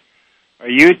say, are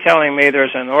you telling me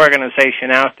there's an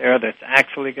organization out there that's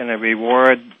actually going to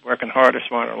reward working harder,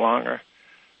 smarter, longer?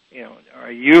 You know,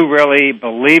 are you really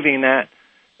believing that?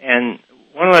 And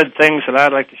one of the things that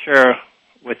I'd like to share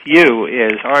with you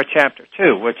is our Chapter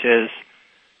 2, which is,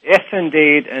 if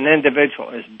indeed an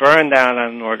individual is burned out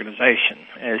on an organization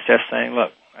and is just saying,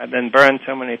 look, I've been burned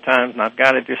so many times and I've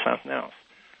got to do something else,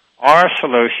 our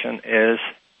solution is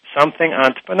something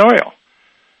entrepreneurial.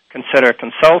 Consider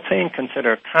consulting,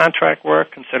 consider contract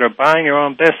work, consider buying your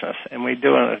own business, and we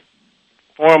do a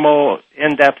formal,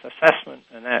 in-depth assessment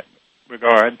in that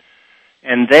regard,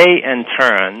 and they, in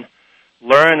turn,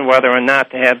 learn whether or not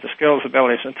they have the skills,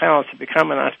 abilities, and talents to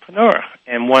become an entrepreneur.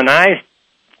 And when I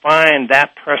find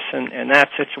that person in that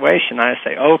situation, I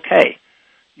say, okay,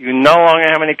 you no longer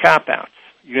have any cop-outs.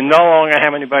 You no longer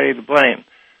have anybody to blame.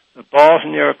 The ball's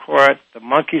in your court, the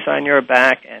monkey's on your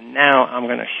back, and now I'm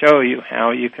going to show you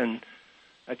how you can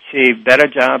achieve better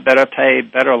job, better pay,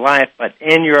 better life, but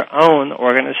in your own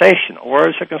organization, or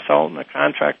as a consultant, a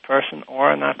contract person,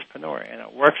 or an entrepreneur, and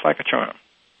it works like a charm.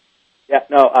 Yeah,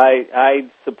 no, I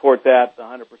support that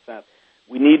 100%.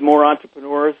 We need more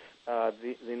entrepreneurs.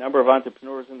 The number of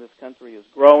entrepreneurs in this country is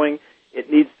growing.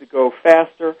 It needs to go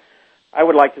faster. I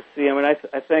would like to see,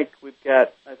 I think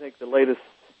the latest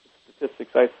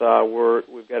statistics I saw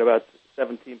we've got about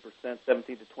 17%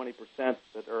 to 20%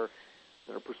 that are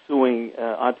pursuing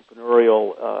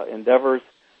entrepreneurial endeavors.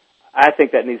 I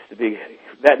think that needs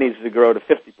to grow to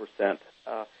 50%.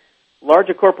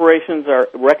 Larger corporations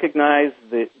recognize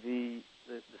the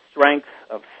strength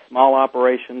of small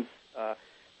operations.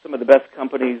 Some of the best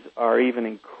companies are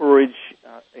even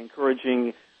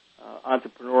encouraging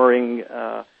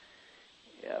entrepreneuring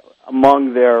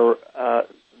among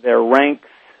their ranks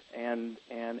and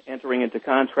entering into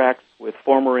contracts with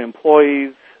former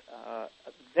employees.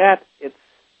 That it's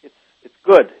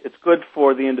good. It's good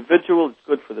for the individual. It's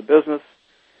good for the business.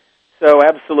 So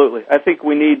absolutely, I think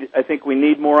we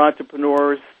need more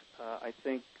entrepreneurs. I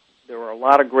think there are a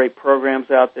lot of great programs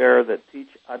out there that teach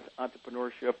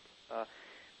entrepreneurship.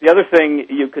 The other thing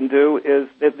you can do is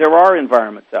that there are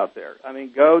environments out there. I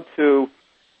mean,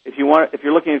 if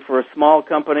you're looking for a small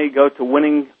company, go to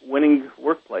Winning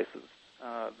Workplaces.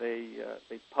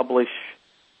 They publish.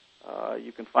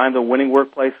 You can find them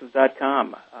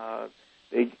winningworkplaces.com.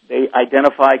 They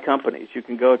identify companies. You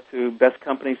can go to best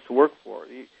companies to work for.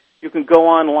 You can go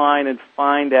online and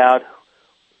find out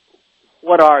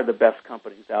what are the best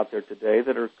companies out there today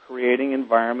that are creating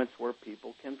environments where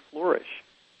people can flourish,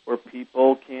 where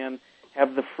people can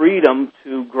have the freedom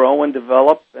to grow and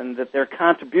develop, and that their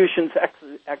contributions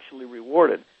actually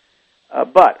rewarded.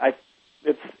 But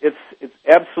it's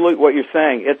absolute what you're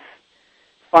saying. It's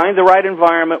find the right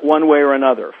environment one way or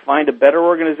another. Find a better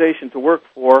organization to work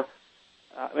for.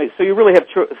 So you really have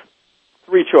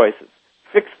three choices.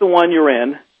 Fix the one you're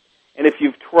in, and if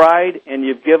you've tried and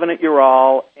you've given it your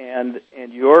all, and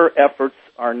your efforts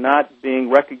are not being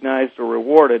recognized or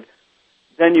rewarded,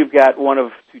 then you've got one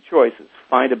of two choices.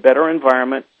 Find a better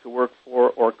environment to work for,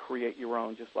 or create your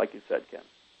own, just like you said, Ken.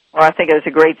 Well, I think it was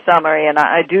a great summary, and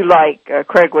I do like,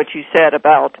 Craig, what you said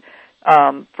about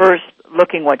first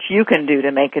looking what you can do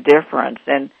to make a difference.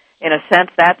 And in a sense,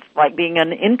 that's like being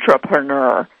an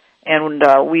intrapreneur. And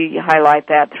we highlight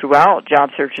that throughout Job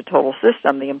Search a Total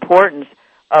System, the importance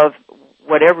of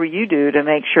whatever you do to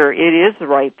make sure it is the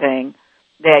right thing,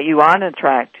 that you are on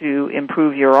track to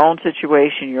improve your own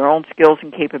situation, your own skills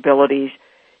and capabilities,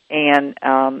 and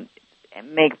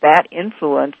make that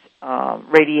influence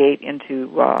radiate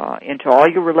into all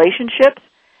your relationships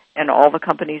and all the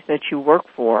companies that you work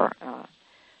for.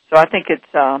 So I think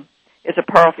it's a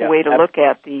powerful way to look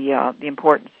at the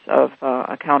importance of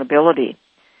accountability.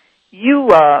 You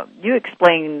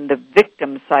explain the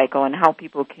victim cycle and how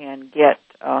people can get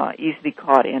easily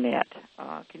caught in it.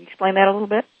 Can you explain that a little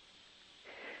bit?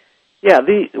 Yeah,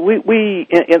 we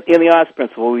in the odds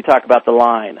principle we talk about the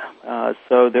line.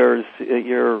 So there's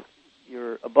you're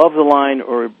above the line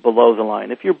or below the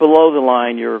line. If you're below the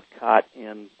line, you're caught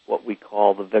in what we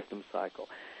call the victim cycle.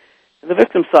 And the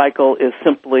victim cycle is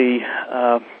simply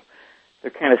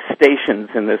they're kind of stations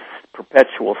in this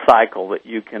perpetual cycle that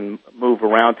you can move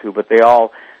around to, but they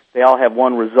all have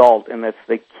one result, and that's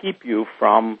they keep you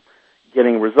from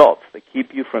getting results. They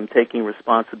keep you from taking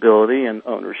responsibility and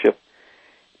ownership.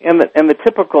 And the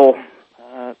typical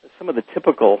some of the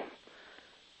typical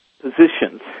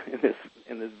positions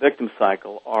in this victim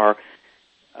cycle are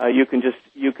you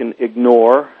can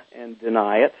ignore and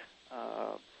deny it.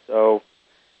 So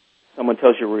someone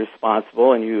tells you you're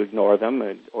responsible and you ignore them,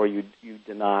 or you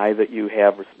deny that you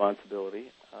have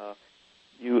responsibility.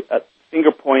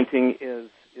 Finger pointing is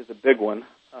a big one.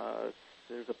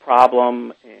 There's a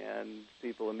problem and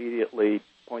people immediately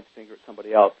point the finger at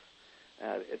somebody else.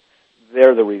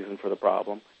 They're the reason for the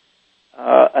problem.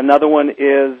 Another one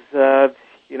is,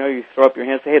 you throw up your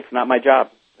hands and say, hey, it's not my job.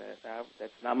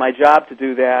 That's not my job to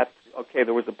do that. Okay,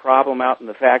 there was a problem out in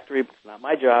the factory, but it's not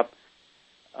my job.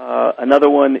 Another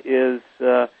one is,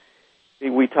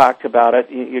 we talked about it,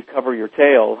 you cover your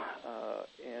tail,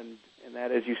 and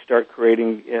that is you start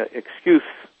creating excuse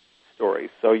stories.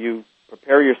 So you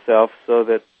prepare yourself so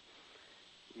that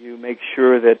you make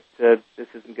sure that this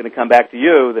isn't going to come back to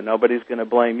you, that nobody's going to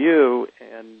blame you,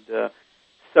 and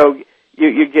so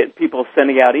you get people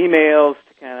sending out emails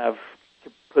to kind of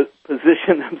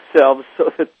position themselves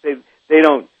so that they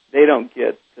don't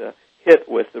get hit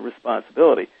with the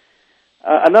responsibility.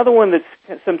 Another one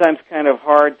that's sometimes kind of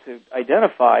hard to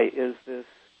identify is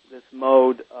this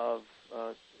mode of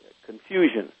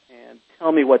confusion and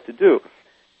tell me what to do.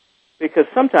 Because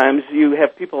sometimes you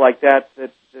have people like that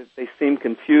they seem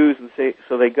confused, and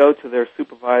so they go to their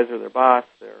supervisor, their boss,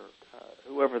 their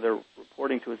whoever they're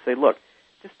reporting to, and say, "Look,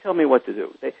 just tell me what to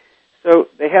do." So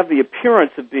they have the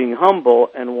appearance of being humble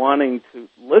and wanting to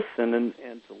listen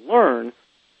and to learn,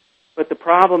 but the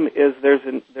problem is there's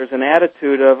an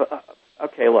attitude of,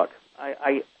 okay, look,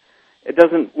 it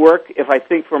doesn't work if I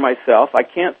think for myself. I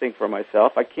can't think for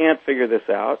myself. I can't figure this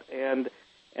out, and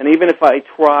even if I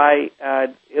try,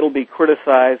 it'll be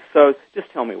criticized. So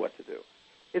just tell me what to do.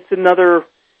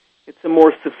 It's a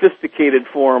more sophisticated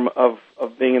form of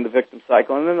being in the victim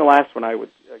cycle. And then the last one I would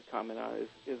comment on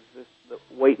is this the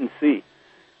wait and see.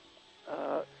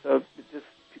 So just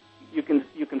you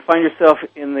can find yourself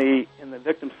in the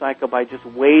victim cycle by just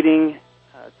waiting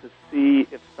to see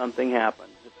if something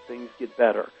happens, if things get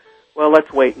better. Well,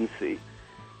 let's wait and see.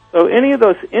 So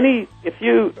if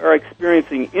you are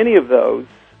experiencing any of those,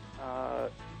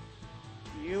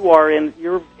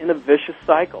 you're in a vicious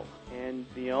cycle, and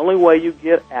the only way you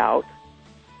get out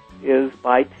is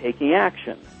by taking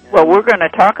action. Well, we're going to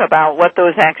talk about what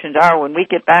those actions are when we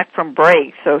get back from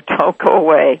break, so don't go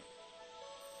away.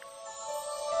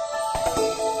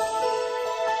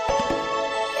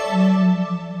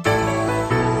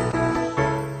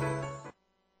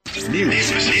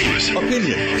 News,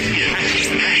 opinion,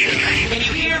 Can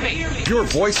you hear me? Your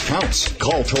voice counts.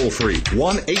 Call toll-free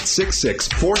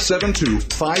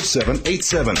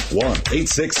 1-866-472-5787.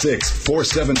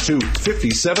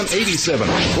 1-866-472-5787.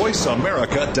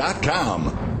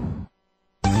 VoiceAmerica.com.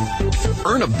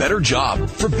 Earn a better job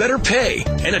for better pay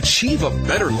and achieve a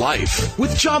better life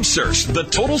with Job Search, the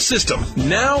total system,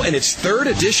 now in its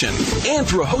 3rd edition, and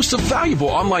through a host of valuable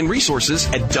online resources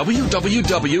at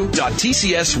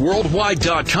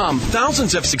www.tcsworldwide.com.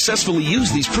 Thousands have successfully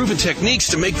used these proven techniques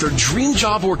to make their dream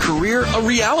job or career a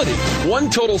reality.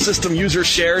 One total system user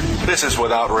shared, "This is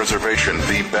without reservation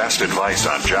the best advice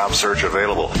on job search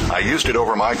available. I used it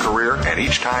over my career and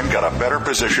each time got a better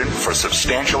position for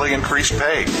substantially increased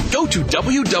pay." Go to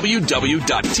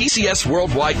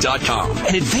www.tcsworldwide.com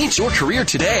and advance your career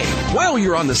today. While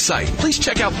you're on the site, please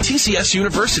check out TCS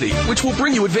University, which will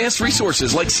bring you advanced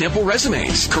resources like sample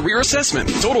resumes, career assessment,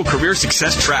 total career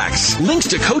success tracks, links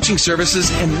to coaching services,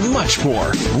 and much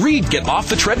more. Read Get Off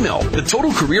the Treadmill, the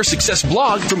Total Career Success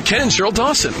blog from Ken and Cheryl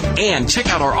Dawson. And check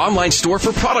out our online store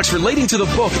for products relating to the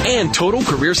book and Total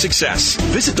Career Success.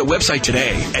 Visit the website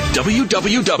today at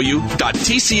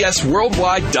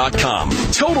www.tcsworldwide.com.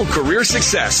 Total Career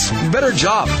Success. Better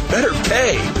job, better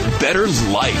pay, better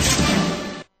life.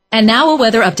 And now a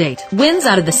weather update. Winds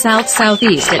out of the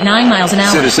south-southeast at 9 miles an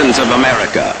hour. Citizens of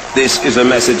America, this is a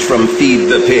message from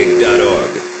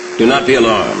feedthepig.org. Do not be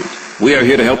alarmed. We are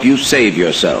here to help you save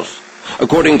yourself.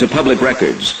 According to public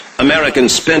records,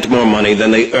 Americans spent more money than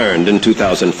they earned in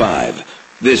 2005.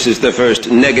 This is the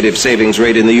first negative savings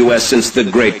rate in the U.S. since the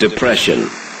Great Depression.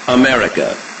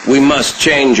 America, we must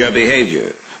change our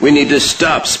behavior. We need to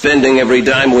stop spending every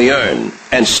dime we earn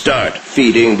and start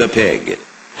feeding the pig.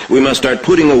 We must start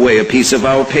putting away a piece of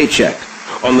our paycheck.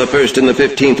 On the 1st and the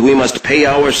 15th, we must pay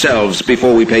ourselves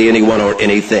before we pay anyone or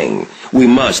anything. We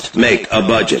must make a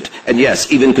budget, and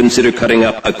yes, even consider cutting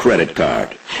up a credit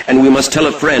card. And we must tell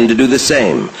a friend to do the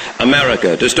same.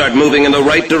 America, to start moving in the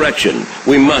right direction,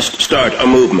 we must start a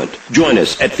movement. Join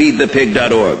us at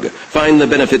feedthepig.org. Find the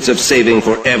benefits of saving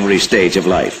for every stage of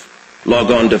life.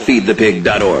 Log on to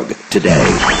feedthepig.org today.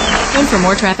 Time for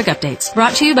more traffic updates.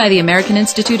 Brought to you by the American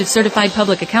Institute of Certified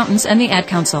Public Accountants and the Ad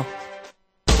Council.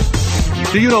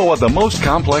 Do you know what the most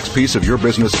complex piece of your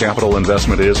business capital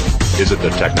investment is? Is it the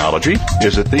technology?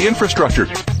 Is it the infrastructure?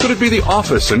 Could it be the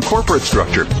office and corporate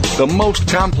structure? The most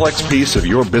complex piece of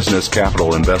your business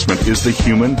capital investment is the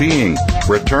human being.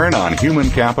 Return on Human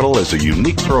Capital is a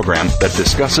unique program that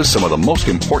discusses some of the most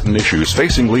important issues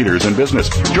facing leaders in business.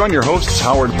 Join your hosts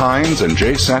Howard Pines and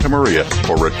Jay Santamaria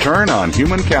for Return on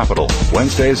Human Capital,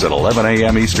 Wednesdays at 11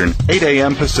 a.m. Eastern, 8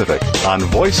 a.m. Pacific on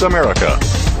Voice America.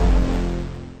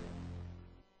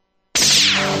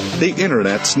 The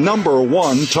Internet's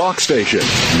 #1 talk station.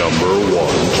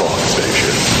 #1 talk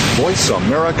station.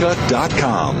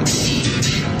 VoiceAmerica.com.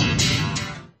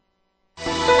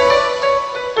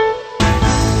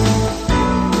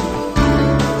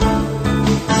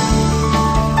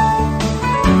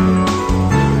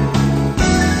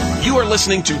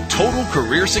 Listening to Total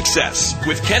Career Success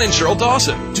with Ken and Cheryl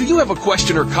Dawson. Do you have a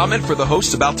question or comment for the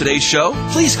hosts about today's show?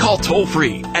 Please call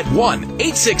toll-free at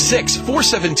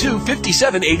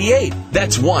 1-866-472-5788.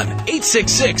 That's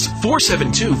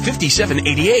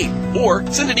 1-866-472-5788. Or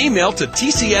send an email to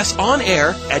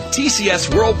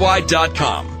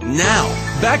tcsonair@tcsworldwide.com. Now,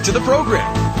 back to the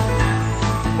program.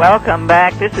 Welcome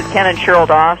back. This is Ken and Cheryl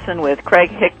Dawson with Craig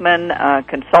Hickman,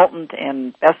 consultant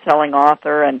and best-selling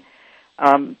author. And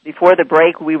before the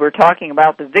break, we were talking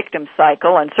about the victim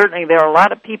cycle, and certainly there are a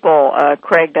lot of people,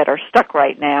 Craig, that are stuck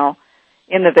right now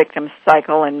in the victim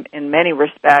cycle in many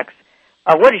respects.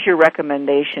 What is your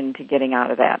recommendation to getting out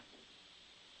of that?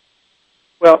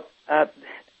 Well,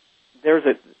 there's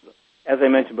as I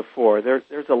mentioned before,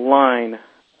 there's a line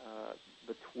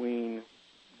between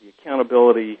the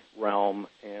accountability realm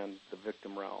and the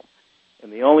victim realm.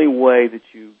 And the only way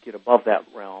that you get above that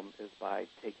realm is by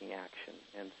taking action.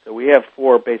 And so we have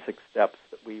 4 basic steps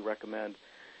that we recommend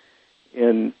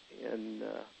in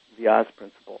the Oz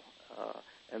principle.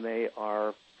 And they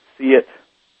are see it,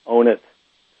 own it,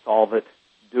 solve it,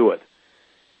 do it.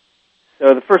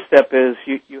 So the first step is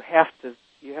you have to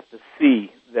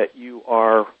see that you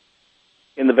are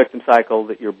in the victim cycle,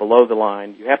 that you're below the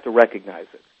line. You have to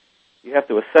recognize it. You have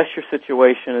to assess your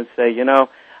situation and say,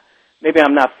 maybe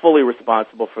I'm not fully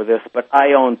responsible for this, but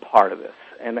I own part of this.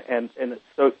 And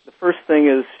so the first thing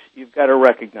is you've got to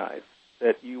recognize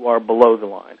that you are below the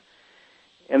line.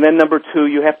 And then number 2,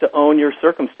 you have to own your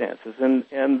circumstances. And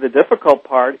the difficult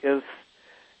part is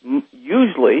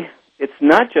usually it's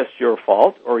not just your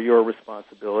fault or your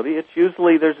responsibility. It's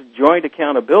usually there's a joint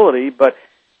accountability, but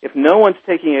if no one's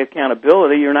taking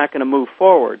accountability, you're not going to move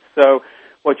forward. So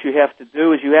what you have to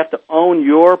do is you have to own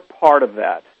your part of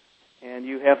that, and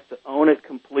you have to own it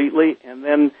completely.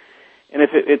 And if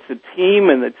it's a team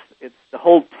and it's the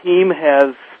whole team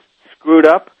has screwed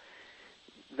up,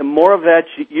 the more of that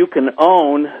you can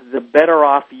own, the better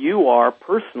off you are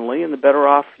personally, and the better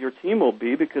off your team will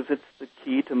be, because it's the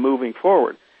key to moving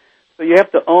forward. So you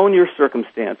have to own your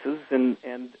circumstances and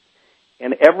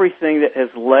everything that has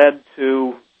led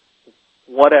to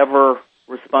whatever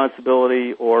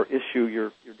responsibility or issue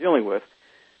you're dealing with.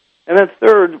 And then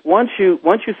third, once you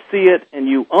see it and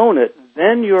you own it,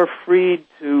 then you're free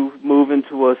to move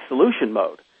into a solution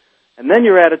mode. And then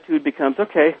your attitude becomes,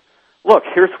 okay, look,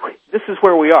 this is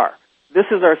where we are. This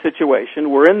is our situation.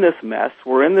 We're in this mess.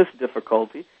 We're in this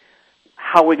difficulty.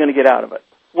 How are we going to get out of it?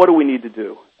 What do we need to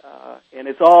do? And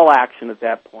it's all action at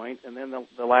that point. And then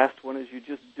the last one is you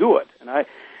just do it. And the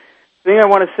thing I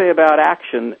want to say about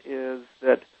action is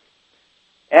that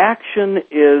action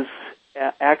is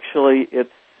actually,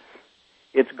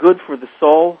 it's good for the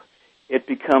soul. It's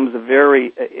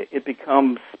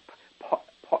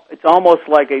almost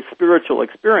like a spiritual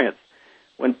experience.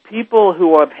 When people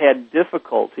who have had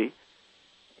difficulty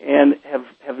and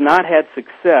have not had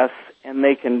success, and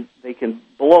they can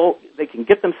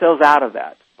get themselves out of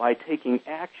that by taking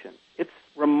action, it's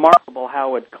remarkable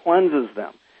how it cleanses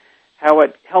them, how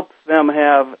it helps them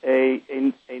have a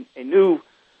new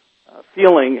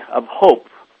feeling of hope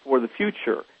for the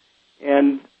future,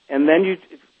 and then you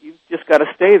just got to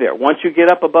stay there. Once you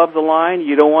get up above the line,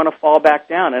 you don't want to fall back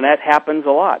down, and that happens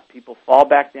a lot. People fall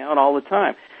back down all the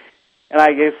time. And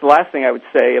I guess the last thing I would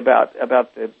say about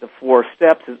the 4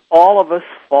 steps is all of us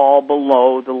fall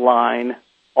below the line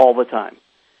all the time.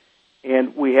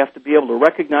 And we have to be able to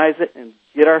recognize it and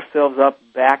get ourselves up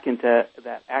back into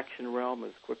that action realm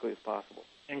as quickly as possible.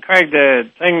 And Craig, the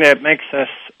thing that makes us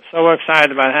so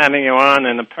excited about having you on,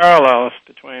 and the parallels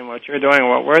between what you're doing and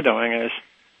what we're doing, is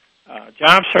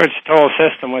Job Search Total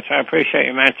System, which I appreciate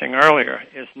you mentioning earlier,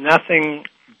 is nothing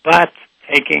but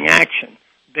taking action,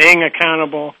 being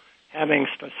accountable, having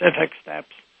specific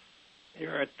steps.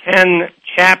 There are 10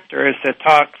 chapters that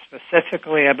talk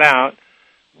specifically about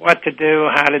what to do,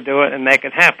 how to do it, and make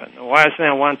it happen. The wise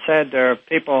man once said there are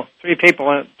three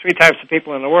types of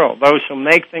people in the world: those who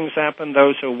make things happen,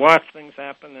 those who watch things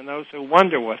happen, and those who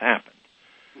wonder what happened.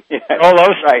 Yeah,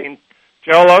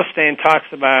 Joel Osteen talks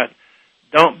about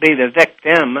don't be the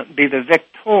victim, be the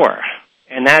victor.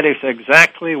 And that is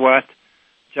exactly what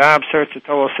Job Search the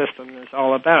Total System is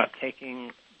all about,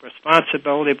 taking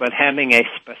responsibility but having a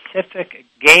specific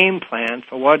game plan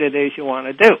for what it is you want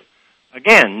to do.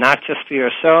 Again, not just for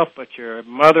yourself, but your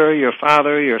mother, your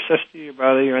father, your sister, your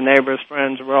brother, your neighbors,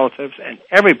 friends, relatives, and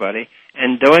everybody,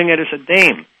 and doing it as a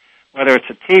team. Whether it's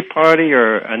a tea party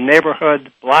or a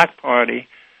neighborhood block party,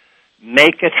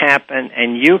 make it happen,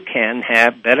 and you can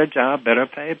have better job, better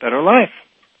pay, better life.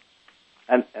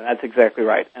 And that's exactly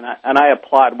right. And I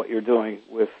applaud what you're doing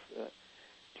with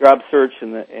Job Search,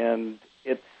 and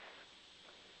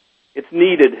it's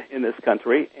needed in this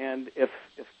country. And if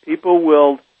people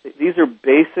will, these are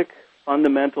basic,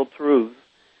 fundamental truths.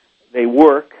 They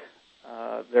work.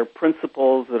 They're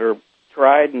principles that are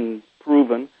tried and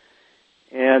proven.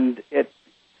 And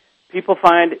people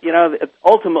find,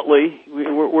 ultimately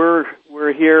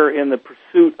we're here in the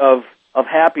pursuit of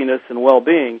happiness and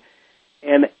well-being,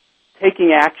 and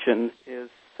taking action is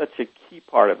such a key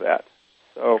part of that.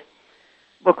 So,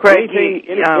 well, Craig,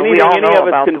 we all know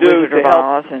about the Wizard of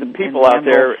Oz and people out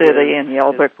there, City and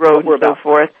Yellow Brick Road and so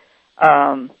forth.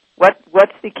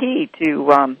 What's the key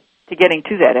to getting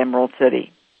to that Emerald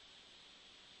City?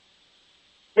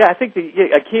 Yeah, I think the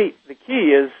key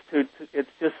is it's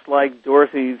just like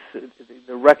Dorothy's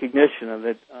the recognition of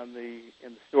it in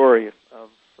the story of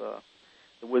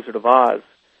the Wizard of Oz.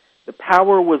 The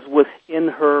power was within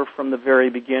her from the very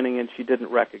beginning, and she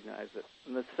didn't recognize it.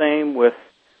 And the same with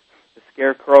the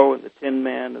Scarecrow and the Tin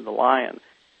Man and the Lion.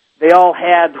 They all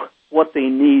had what they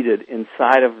needed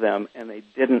inside of them, and they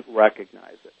didn't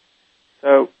recognize it.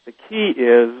 So the key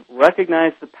is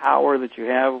recognize the power that you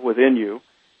have within you,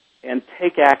 and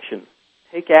take action.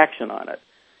 Take action on it.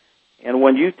 And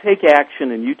when you take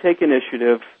action and you take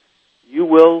initiative, you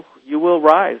will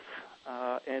rise.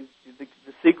 And the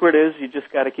secret is you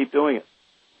just got to keep doing it.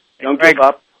 Don't give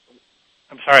up.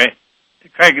 I'm sorry.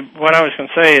 Craig, what I was going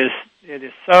to say is it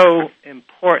is so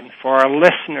important for our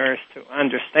listeners to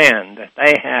understand that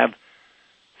they have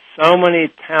so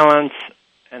many talents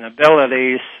and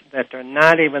abilities that they're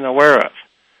not even aware of.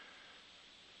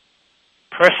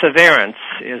 Perseverance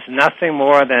is nothing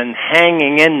more than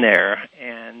hanging in there,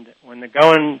 and when the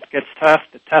going gets tough,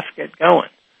 the tough get going.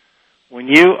 When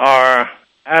you are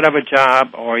out of a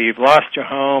job, or you've lost your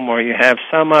home, or you have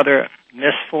some other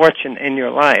misfortune in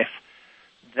your life,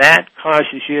 that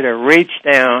causes you to reach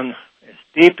down as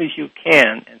deep as you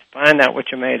can and find out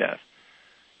what you're made of.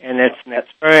 And it's an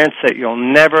experience that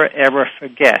you'll never, ever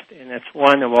forget, and it's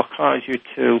one that will cause you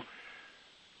to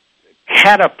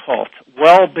catapult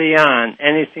well beyond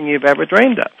anything you've ever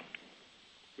dreamed of.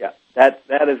 Yeah,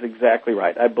 that is exactly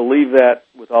right. I believe that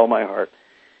with all my heart.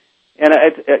 And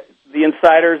The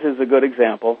Insiders is a good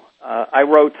example.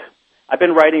 I've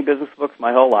been writing business books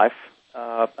my whole life.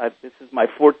 This is my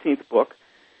 14th book.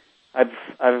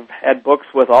 I've had books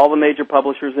with all the major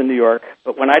publishers in New York,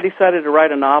 but when I decided to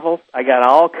write a novel, I got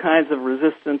all kinds of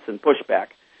resistance and pushback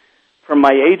from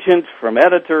my agent, from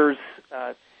editors.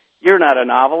 You're not a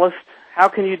novelist. How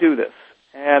can you do this?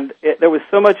 And there was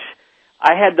so much.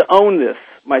 I had to own this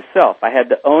myself. I had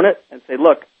to own it and say,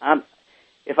 look,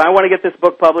 if I want to get this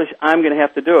book published, I'm going to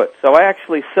have to do it. So I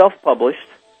actually self-published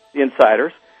The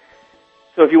Insiders.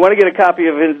 So if you want to get a copy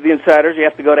of The Insiders, you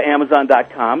have to go to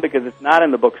Amazon.com because it's not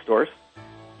in the bookstores.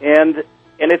 And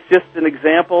it's just an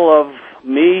example of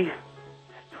me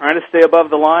trying to stay above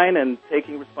the line and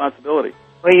taking responsibility.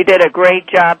 Well, you did a great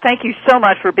job. Thank you so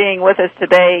much for being with us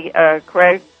today,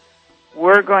 Craig.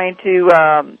 We're going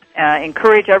to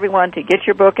encourage everyone to get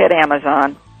your book at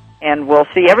Amazon, and we'll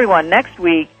see everyone next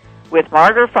week with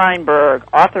Margaret Feinberg,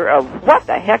 author of What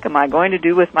the Heck Am I Going to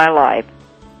Do with My Life?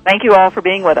 Thank you all for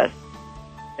being with us.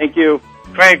 Thank you.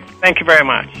 Craig, thank you very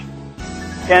much.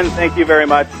 Ken, thank you very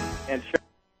much. And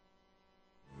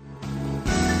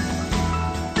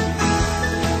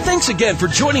Thanks again for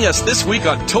joining us this week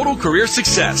on Total Career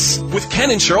Success with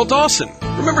Ken and Cheryl Dawson.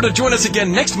 Remember to join us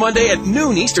again next Monday at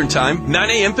noon Eastern Time, 9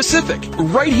 a.m. Pacific,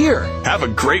 right here. Have a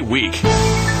great week.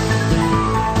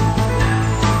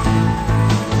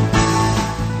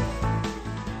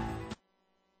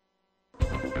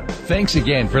 Thanks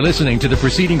again for listening to the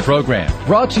preceding program,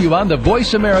 brought to you on the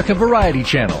Voice America Variety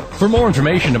Channel. For more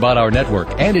information about our network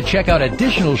and to check out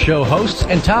additional show hosts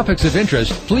and topics of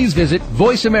interest, please visit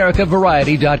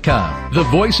VoiceAmericaVariety.com. The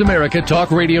Voice America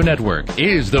Talk Radio Network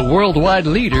is the worldwide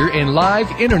leader in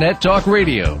live Internet talk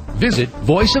radio. Visit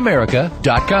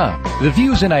VoiceAmerica.com. The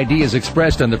views and ideas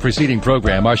expressed on the preceding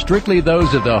program are strictly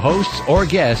those of the hosts or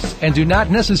guests and do not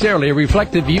necessarily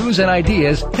reflect the views and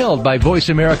ideas held by Voice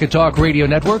America Talk Radio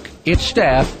Network, its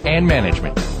staff, and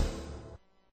management.